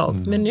karriären ett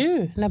tag. Men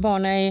nu när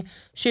barnen är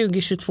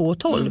 20, 22,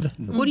 12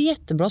 då går det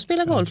jättebra att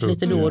spela golf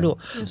lite då och då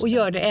och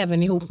gör det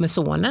även ihop med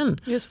sonen.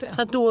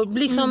 Så att då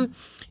liksom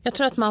jag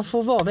tror att man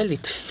får vara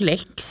väldigt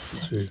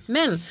flex.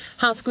 Men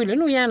han skulle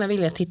nog gärna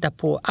vilja titta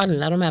på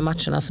alla de här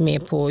matcherna som är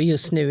på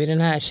just nu i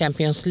den här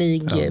Champions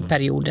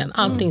League-perioden.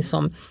 Allting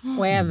som,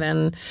 och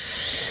även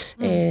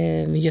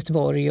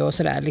Göteborg och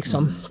sådär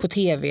liksom på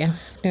tv.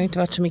 Det har inte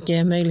varit så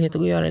mycket möjlighet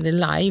att göra det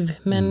live.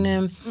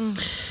 Men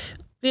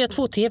vi har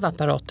 2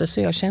 tv-apparater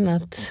så jag känner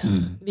att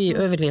vi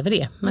överlever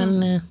det.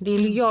 Men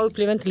jag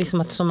upplever inte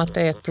liksom som att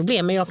det är ett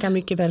problem. Men jag kan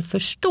mycket väl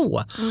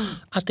förstå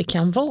att det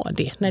kan vara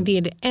det. När det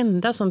är det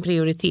enda som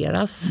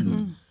prioriteras.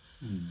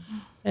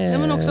 Ja,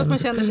 men också att man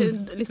känner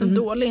sig liksom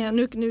dålig.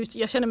 Nu,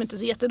 jag känner mig inte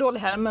så jättedålig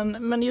här.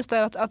 Men just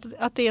det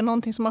att det är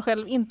någonting som man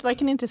själv inte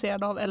varken är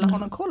intresserad av eller har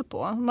någon koll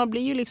på. Man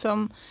blir ju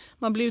liksom,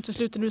 man blir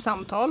utesluten ur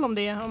samtal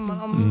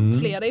om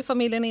flera i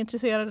familjen är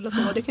intresserade eller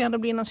så. Det kan ändå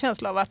bli någon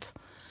känsla av att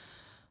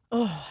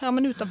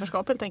men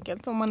utanförskap helt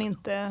enkelt. Om man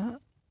inte...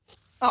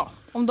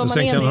 om de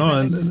sen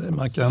kan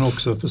man kan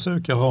också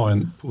försöka ha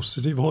en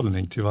positiv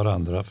hållning till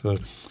varandra. För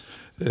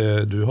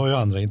du har ju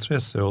andra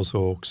intressen och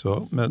så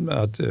också. Men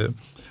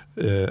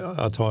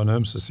att ha en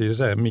ömsesidig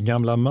där. Min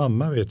gamla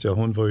mamma vet jag,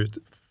 hon var ju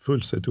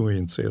fullständigt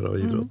ointresserad av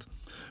idrott.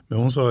 Men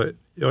hon sa,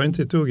 jag är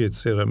inte ett dugg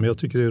intresserad men jag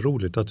tycker det är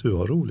roligt att du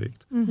har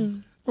roligt.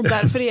 Och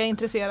därför är jag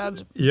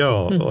intresserad.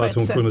 Ja, och att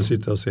hon kunde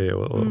sitta och se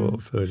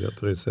och följa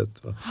på det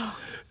sättet.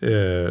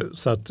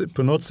 Så att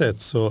på något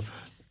sätt så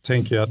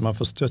tänker jag att man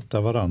får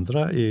stötta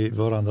varandra i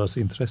varandras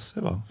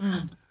intresse. Va?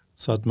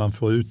 Så att man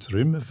får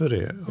utrymme för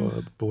det.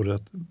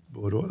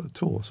 Båda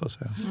två så att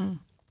säga.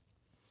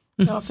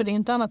 Ja, för det är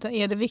inte annat.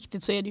 Är det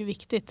viktigt så är det ju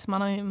viktigt.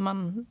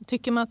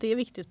 Tycker man att det är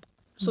viktigt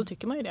så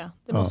tycker man ju det.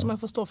 Det måste man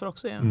få stå för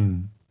också. Ja.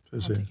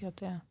 Jag tycker att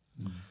det är...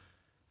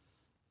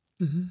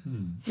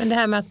 Men det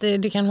här med att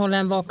det kan hålla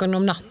en vaken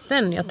om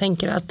natten, jag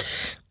tänker att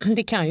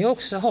det kan ju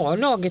också ha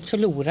laget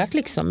förlorat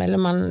liksom, eller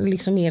man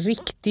liksom är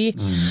riktig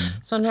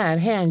sån här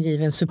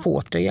hängiven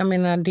supporter. Jag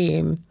menar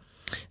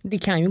det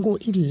kan ju gå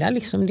illa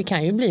liksom, det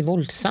kan ju bli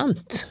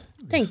våldsamt.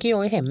 Tänker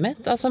jag i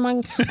hemmet. Alltså om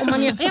man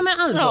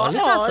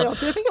allvarligt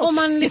om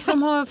man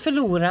liksom har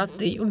förlorat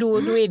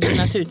då är det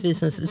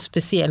naturligtvis en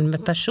speciell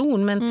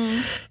person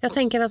men jag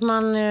tänker att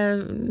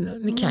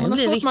det kan ju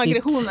bli riktigt... Man har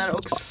aggressioner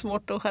och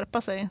svårt att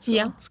skärpa sig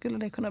så skulle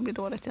det kunna bli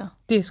dåligt. Ja.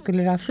 Det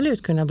skulle det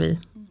absolut kunna bli.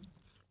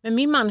 Men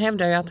min man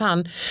hävdar ju att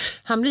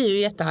han blir ju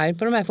jättearg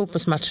på de här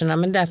fotbollsmatcherna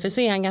men därför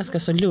så är han ganska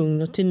så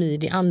lugn och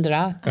timid i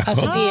andra.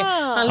 Alltså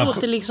han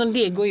låter liksom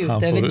det gå ut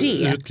över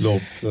det. Han får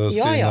utlopp för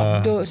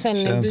sina sen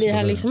känslor. blir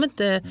han liksom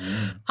inte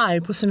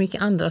arg på så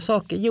mycket andra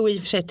saker. Jo, i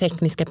och för sig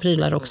tekniska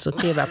prylar också,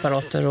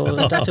 tv-apparater och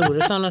datorer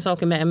och sådana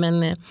saker med.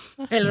 Men,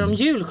 eller om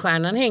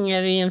julstjärnan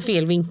hänger i en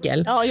fel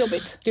vinkel. Ja,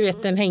 jobbigt. Du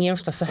vet, den hänger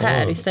ofta så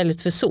här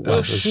istället för så.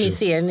 Ni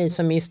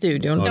ser i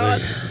studion. Ja,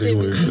 det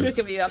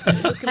brukar vi ju alltid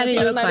här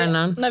är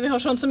julstjärnan. När vi har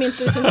sånt som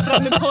inte kommer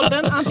fram i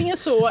podden, antingen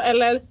så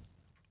eller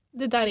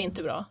det där är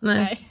inte bra.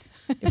 Nej.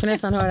 Jag får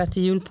nästan höra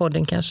till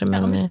julpodden kanske.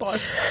 Men, vi spar.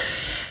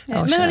 Men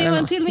hörni, jag har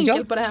en till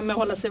vinkel på det här med att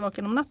hålla sig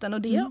vaken om natten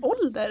och det är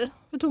ålder.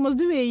 För Thomas,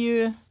 du är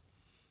ju,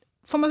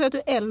 får man säga att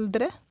du är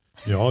äldre?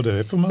 Ja,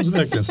 det får man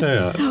verkligen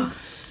säga.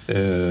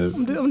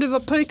 Om du var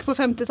pojk på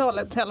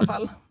 50-talet i alla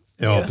fall.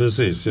 Ja,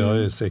 precis. Jag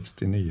är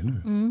 69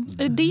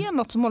 nu. Är det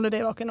något som håller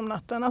dig vaken om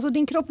natten? Alltså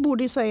din kropp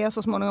borde ju säga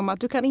så småningom att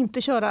du kan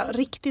inte köra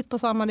riktigt på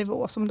samma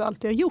nivå som du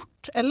alltid har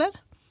gjort, eller?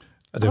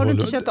 Ja, har du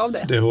inte känt av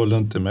det? Det håller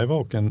inte mig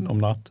vaken om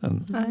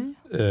natten.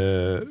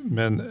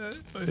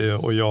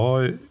 Och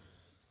jag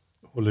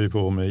håller ju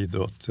på med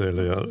idrott,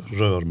 eller jag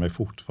rör mig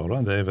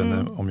fortfarande,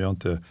 även om jag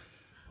inte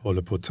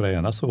håller på att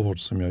träna så hårt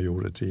som jag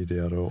gjorde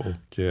tidigare.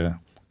 Och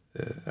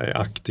är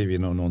aktiv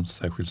inom någon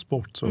särskild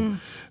sport. Så.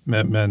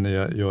 Men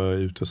jag är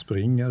ute och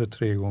springer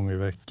 3 gånger i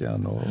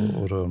veckan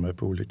och rör mig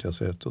på olika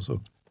sätt och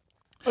så.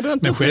 Och du har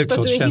inte upplevt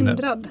att du är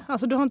hindrad?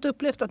 Alltså du har inte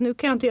upplevt att nu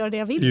kan jag inte göra det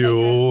jag vill?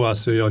 Jo,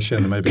 alltså jag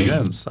känner mig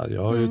begränsad.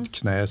 Jag har ju ett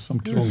knä som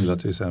krånglar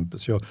till exempel.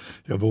 Så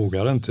jag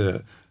vågar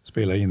inte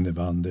spela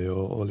innebandy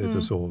och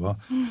lite så. Va?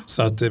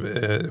 Så att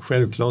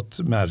självklart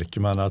märker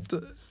man att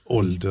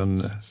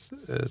åldern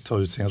tar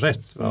ut sin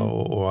rätt. Va?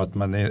 Och att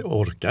man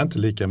orkar inte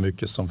lika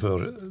mycket som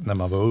för när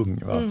man var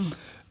ung. Va?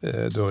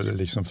 Då det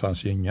liksom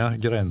fanns ju inga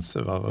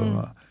gränser.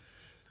 Va?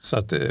 Så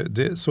att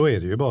så är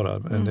det ju bara.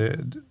 Men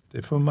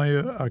det får man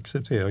ju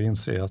acceptera och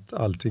inse att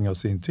allting har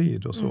sin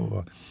tid och så.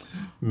 Va?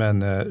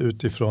 Men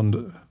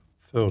utifrån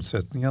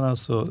förutsättningarna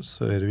så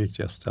är det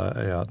viktigaste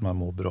är att man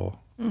mår bra.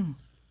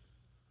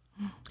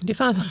 Det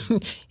fanns,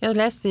 jag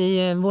läste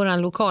i vår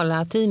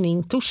lokala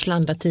tidning,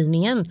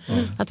 Torslanda-tidningen,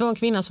 att det var en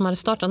kvinna som hade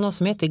startat något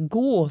som heter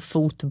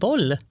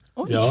gåfotboll.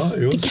 Ja,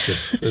 just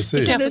det. Precis.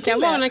 Det kanske kan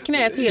vara när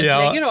knät helt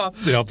lägger av.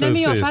 Ja, nej,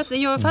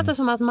 men jag fattar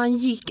som att man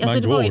gick, alltså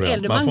man det var ju går,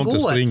 äldre, man får går.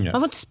 inte springa.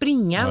 Man får inte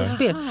springa och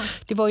spela.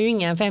 Det var ju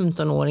inga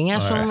 15-åringar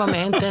som var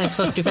med, inte ens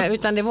 45,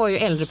 utan det var ju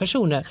äldre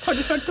personer. Har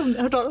du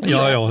hört talas om det?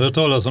 Ja, jag har hört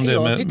talas om det.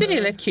 Jag tyckte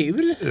det lät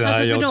kul. Nej,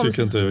 alltså jag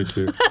tycker inte det är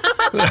kul.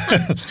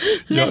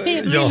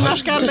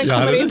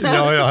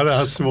 Jag hade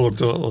haft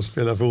svårt att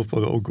spela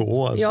fotboll och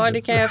gå. Alltså. Ja,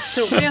 det kan jag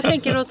tro. Men jag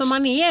tänker att om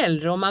man är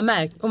äldre och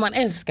om man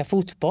älskar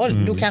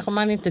fotboll, då kanske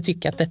man inte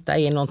tycker att detta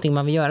är någonting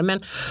man vill göra. Men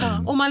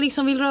om man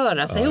liksom vill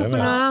röra sig ihop med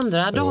några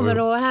andra damer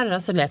och herrar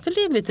så lät det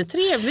lite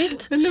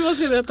trevligt. Men nu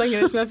måste jag berätta en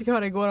grej som jag fick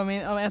höra igår om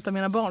ett av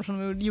mina barn som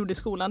de gjorde i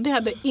skolan. Det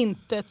hade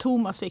inte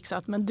Thomas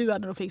fixat, men du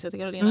hade nog fixat det,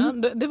 Carolina.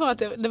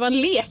 Det var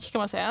en lek kan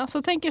man säga.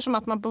 Så tänker som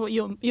att man på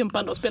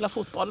gympan då spelar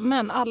fotboll,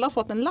 men alla har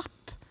fått en lapp.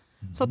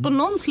 Så att på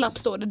någons lapp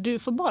står det, du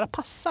får bara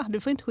passa, du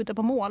får inte skjuta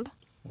på mål.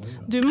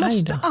 Du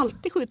måste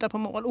alltid skjuta på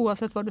mål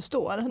oavsett var du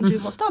står. Du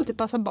måste alltid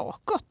passa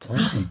bakåt.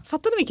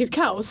 Fattar du vilket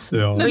kaos?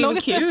 Ja. När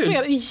laget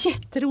spelar,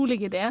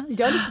 jätterolig idé.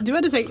 Du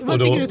hade sagt, vad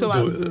tycker du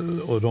Thomas?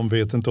 Och de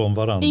vet inte om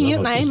varandra.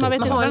 Nej, man vet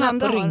inte vad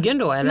varandra på ryggen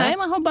då eller? Nej,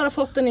 man har bara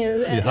fått den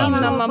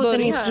innan man börjar.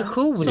 En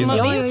instruktion. Så man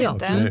vet inte.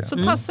 Okay.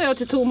 Så passar jag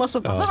till Thomas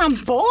och passar han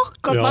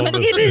bakåt. Man är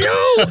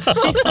idiot!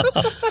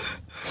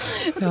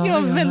 Jag tycker det var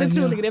en väldigt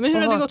rolig idé. Men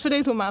hur har det gått för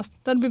dig Thomas?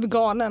 Du hade blivit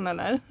galen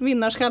eller?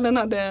 Vinnarskallen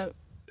hade...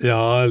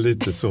 Ja,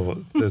 lite så.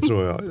 Det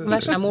tror jag.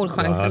 Värsta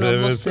målchansen.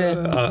 Jag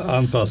måste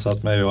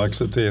anpassat mig och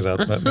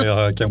accepterat. Men jag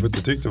har kanske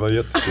inte tyckt det var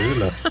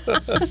jättekul. Alltså.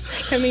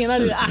 Jag menar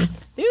du,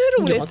 det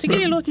är roligt. Jag tycker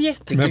det låter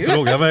jättekul. Men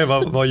fråga mig,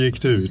 vad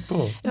gick det ut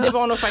på? Det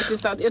var nog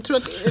faktiskt att, jag tror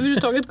att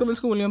överhuvudtaget går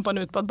skolgympan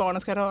ut på att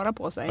barnen ska röra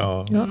på sig.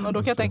 Ja, och då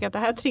kan jag tänka att det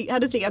här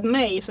hade triggat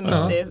mig som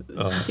inte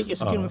tycker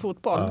så kul med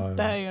fotboll.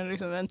 Det här är ju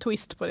liksom en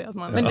twist på det. Att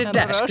man men det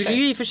där skulle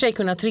ju i och för sig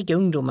kunna trigga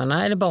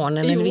ungdomarna eller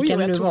barnen eller vilka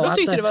det nu var. Att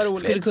de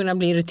skulle kunna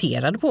bli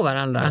irriterade på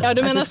varandra. Ja,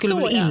 du menar att det skulle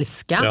bli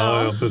ilska.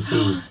 Ja,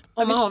 precis.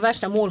 Om man har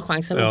värsta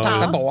målchansen och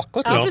passar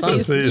bakåt. Ja,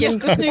 precis.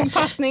 Jättesnygg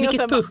passning.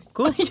 Vilket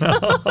pucko.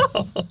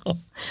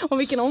 Och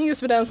vilken ångest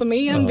för den som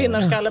är en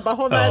vinnarskalle. Bara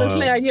har världens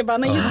läge. Bara,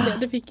 nej just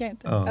det fick jag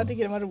inte. Jag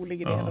tycker det var en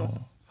rolig idé då.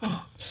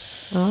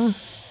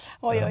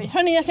 Oj.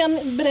 Hörrni, jag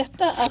kan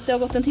berätta att det har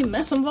gått en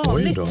timme som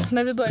vanligt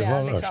när vi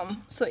börjar.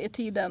 Liksom, så är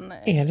tiden...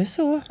 Är det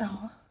så?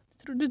 Ja.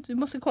 Du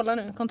måste kolla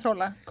nu,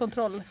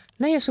 kontroll.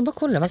 Nej, jag ska bara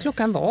kolla vad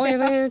klockan var.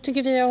 Jag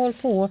tycker vi har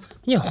hållit på.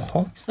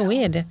 Ja, så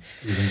är det.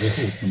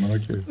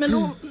 Men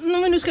om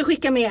vi nu ska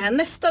skicka med här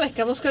nästa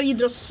vecka, vad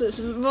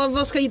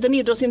ska den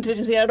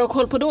idrottsintresserade ha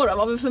koll på då? Vad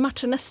har vi för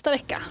matcher nästa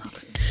vecka?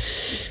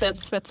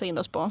 Spetsa in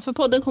oss på. För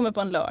podden kommer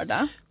på en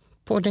lördag.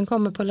 Podden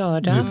kommer på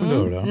lördag.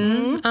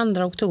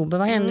 2 oktober.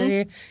 Vad händer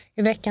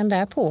i veckan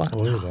därpå?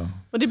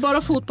 Och det är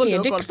bara fotboll du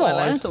har koll på,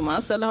 eller,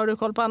 Thomas? Eller har du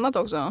koll på annat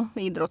också?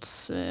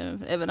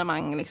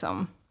 Idrottsevenemang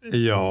liksom?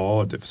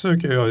 Ja, det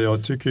försöker jag.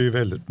 Jag tycker ju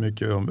väldigt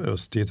mycket om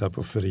att titta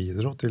på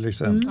friidrott till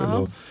exempel.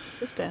 Och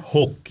just det.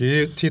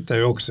 Hockey tittar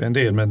jag också en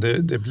del, men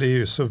det blir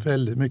ju så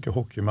väldigt mycket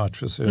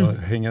hockeymatcher så jag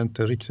hänger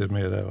inte riktigt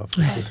med där.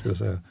 Ska jag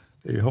säga.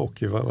 Det är ju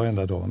hockey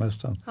varenda dag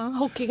nästan. Ja,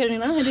 hockey,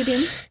 Carolina, är det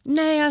din?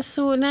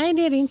 Nej,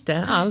 det är det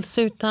inte alls.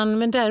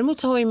 Men däremot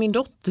så har ju min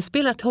dotter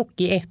spelat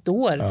hockey 1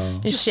 år. Ja.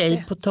 En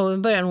tjej på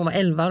början hon var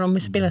 11. De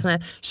spelade sån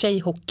här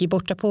tjejhockey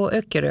borta på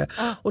Öckerö.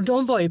 Ja. Och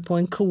de var ju på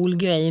en cool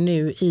grej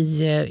nu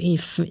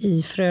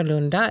i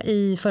Frölunda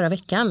i förra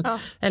veckan. Ja.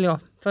 Eller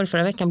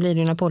förra veckan blir det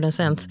ju när podden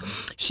sänds.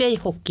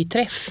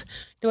 Tjejhockeyträff.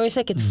 Det var ju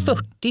säkert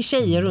 40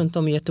 tjejer runt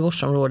om i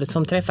Göteborgsområdet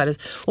som träffades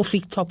och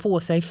fick ta på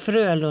sig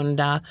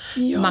Frölunda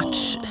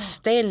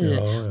matchställ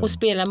och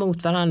spela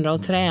mot varandra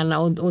och träna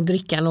och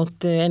dricka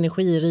något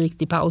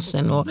energirikt i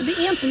pausen. Men det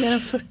är inte mer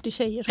än 40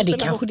 tjejer som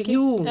spelar hockey.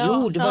 Jo,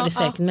 det var det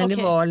säkert, men det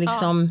var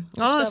liksom...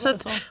 så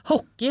att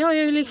hockey har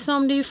ju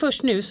liksom, det är ju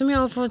först nu som jag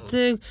har fått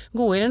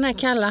gå i den här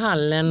kalla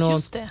hallen och...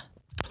 Just det.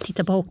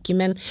 Titta på hockey,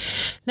 men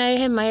nej,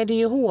 hemma är det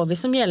ju HV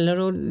som gäller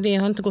och det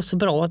har inte gått så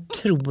bra,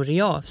 tror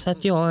jag. Så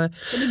att jag...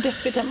 Det är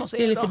deppigt hemma hos er.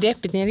 Det är lite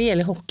deppigt när det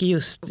gäller hockey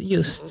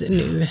just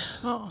nu.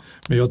 Ja.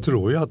 Men jag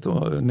tror ju att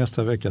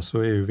nästa vecka så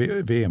är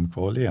ju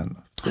VM-kval igen.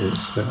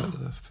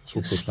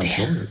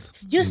 fotbollslandslaget.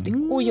 Just det,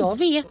 och jag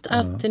vet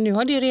att nu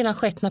har det redan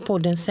skett när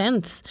podden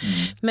sänds.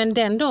 Men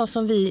den dag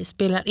som vi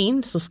spelar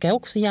in så ska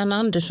också Jan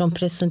Andersson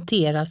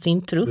presentera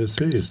sin trupp.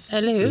 Precis.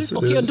 Eller hur? Precis.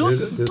 Okej,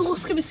 då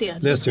ska vi se.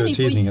 Läste jag i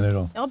tidningen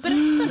idag. Ja,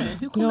 berätta nu.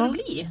 Hur kommer det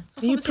bli?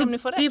 Så får vi se om ni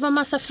får rätt. Det var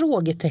massa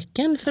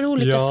frågetecken för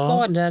olika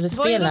skadade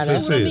spelare. Vad är de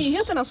stora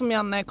nyheterna som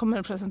Janne kommer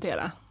att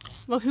presentera?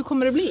 Hur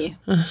kommer det bli?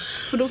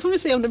 För då får vi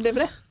se om det blev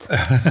rätt.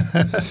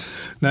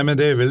 Nej, men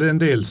det är väl en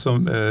del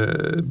som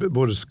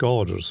både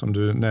skador som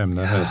du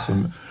nämner här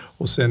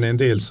och sen en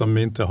del som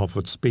inte har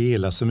fått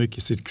spela så mycket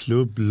i sitt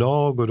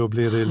klubblag och då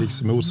blir det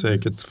liksom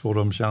osäkert, får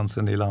de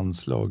chansen i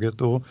landslaget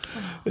då.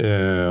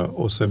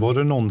 Och så var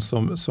det någon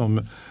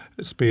som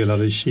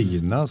spelade i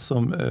Kina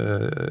som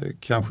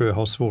kanske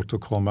har svårt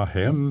att komma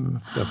hem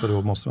därför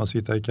då måste man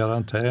sitta i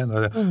karantän.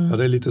 Ja,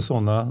 det är lite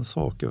sådana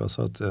saker. Va?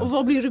 Så att, och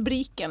vad blir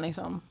rubriken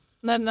liksom?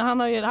 När han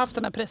har ju haft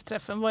den här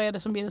pressträffen, vad är det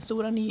som blir den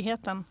stora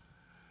nyheten?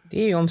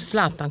 Det är ju om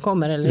Zlatan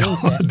kommer eller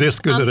inte. Det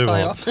skulle det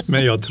vara.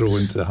 Men jag tror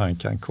inte han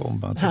kan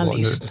komma. Han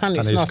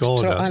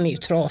är ju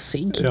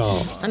trasig. Ja,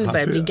 han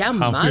börjar bli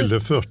gammal. Han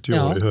fyllde 40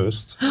 år i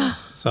höst.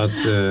 Så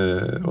att,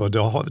 och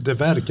det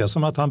verkar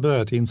som att han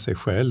börjat inse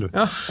själv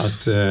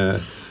att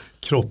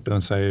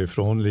kroppen säger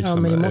ifrån.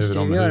 Liksom, men det måste även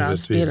om ju göra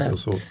huvudet vill och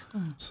så.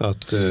 Så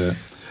att,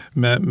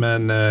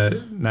 men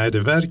nej, det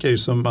verkar ju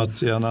som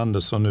att Jan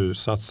Andersson nu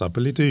satsar på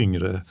lite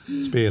yngre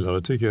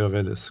spelare, tycker jag är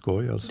väldigt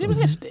skoj. Alltså. Det är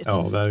väl häftigt?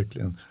 Ja,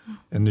 verkligen.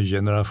 En ny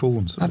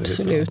generation som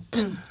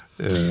absolut.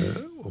 Det heter.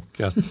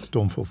 Och att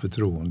de får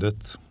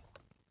förtroendet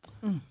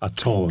att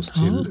ta oss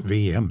till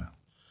VM.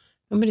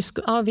 Ja, men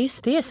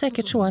visst, det är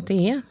säkert så att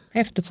det är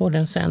efter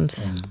podden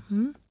sänds.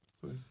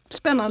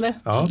 Spännande.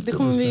 Ja, det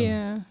kommer vi...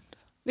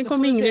 Det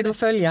kommer Ingrid att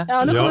följa.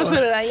 Ja, nu kommer vi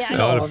följa det här.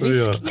 Ja, det får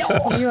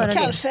vi göra.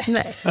 Kanske.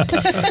 Nej.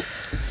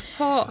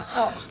 Ja.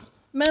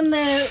 Men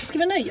ska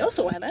vi nöja oss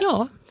så eller?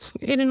 Ja,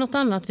 är det något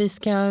annat vi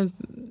ska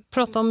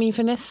prata om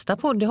inför nästa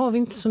podd? Det har vi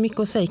inte så mycket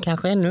att säga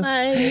kanske ännu.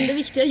 Nej, det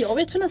viktiga jag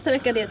vet för nästa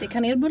vecka är att det är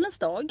kanelbullens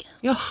dag.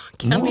 Ja,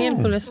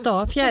 kanelbullens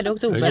dag, 4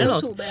 oktober eller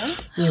något.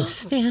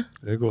 Just det.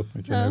 Det är gott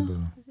med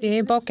kanelbullar. Det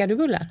är bakar du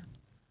bullar?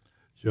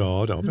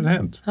 Ja, det har väl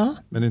hänt. Ja.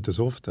 Men inte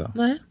så ofta.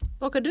 Nej.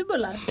 Bakar du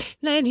bullar?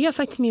 Nej, det gör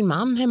faktiskt min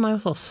man hemma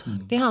hos oss.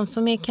 Det är han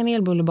som är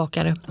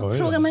kanelbullebakare.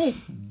 Fråga mig.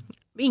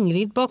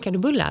 Ingrid, bakar du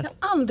bullar? Jag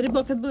har aldrig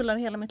bakat bullar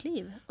i hela mitt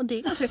liv. Och det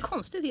är ganska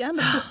konstigt, jag är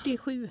ändå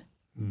 47.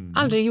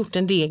 Aldrig gjort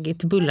en deg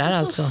till bullar Det är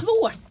alltså? så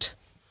svårt.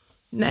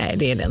 Nej,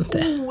 det är det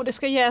inte. Det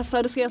ska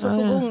jäsas 2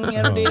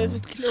 gånger och det är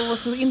och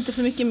så inte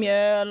för mycket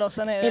mjöl. Och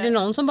sen är det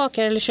någon som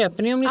bakar eller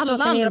köper ni om ni ska ha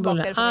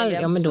kanelbullar?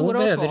 Ja, men då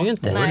behöver du ju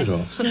inte. Nej,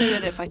 så nu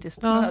är det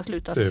faktiskt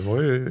slutat. Det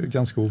var ju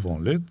ganska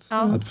ovanligt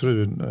att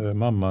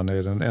mamman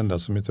är den enda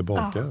som inte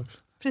bakar. Ja.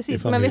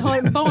 Precis, men vi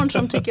har barn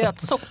som tycker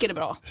att socker är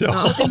bra. Ja.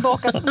 Så att det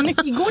bakas. Men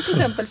igår till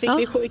exempel fick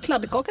vi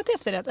kladdkaka till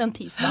efterrätt en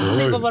tisdag.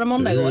 Det var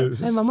måndag igår.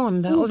 Det var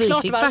måndag och vi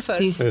fick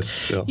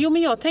faktiskt... Jo,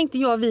 men jag tänkte,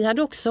 vi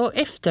hade också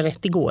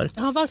efterrätt igår.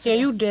 Ja, varför? Jag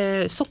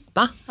gjorde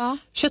soppa,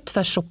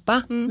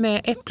 köttfärssoppa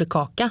med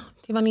äppelkaka.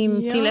 Det var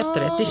till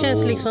efterrätt. Det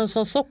känns liksom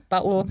som soppa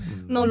och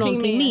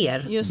någonting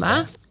mer. Just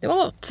va? Det var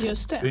gott.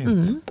 Just det.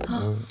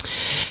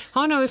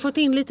 Ja, nu har vi fått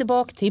in lite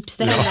baktips.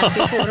 Det händer att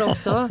vi får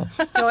också.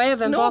 Jag har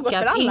även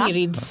bakat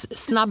Ingrids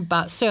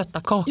snabba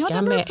söta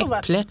kaka med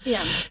äpple.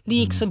 Det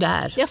gick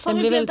sådär. Den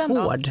blev väldigt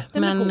hård.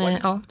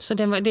 Så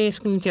det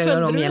skulle inte jag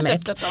göra om igen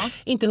med.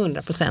 Inte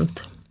 100%.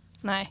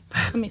 Nej,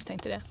 jag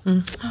misstänkte det.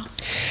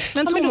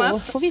 Men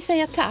Thomas, då får vi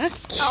säga tack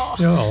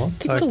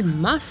till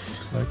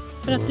Thomas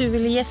för att du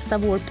ville gästa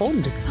vår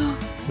podd.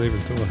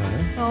 Trevligt att vara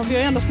här. Ja, vi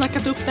har ändå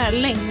snackat upp det här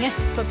länge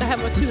så att det här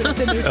var tur att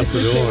det blev till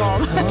slut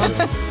av.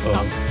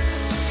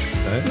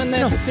 Men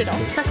tack för idag.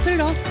 Tack för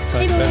idag.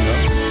 Hej då.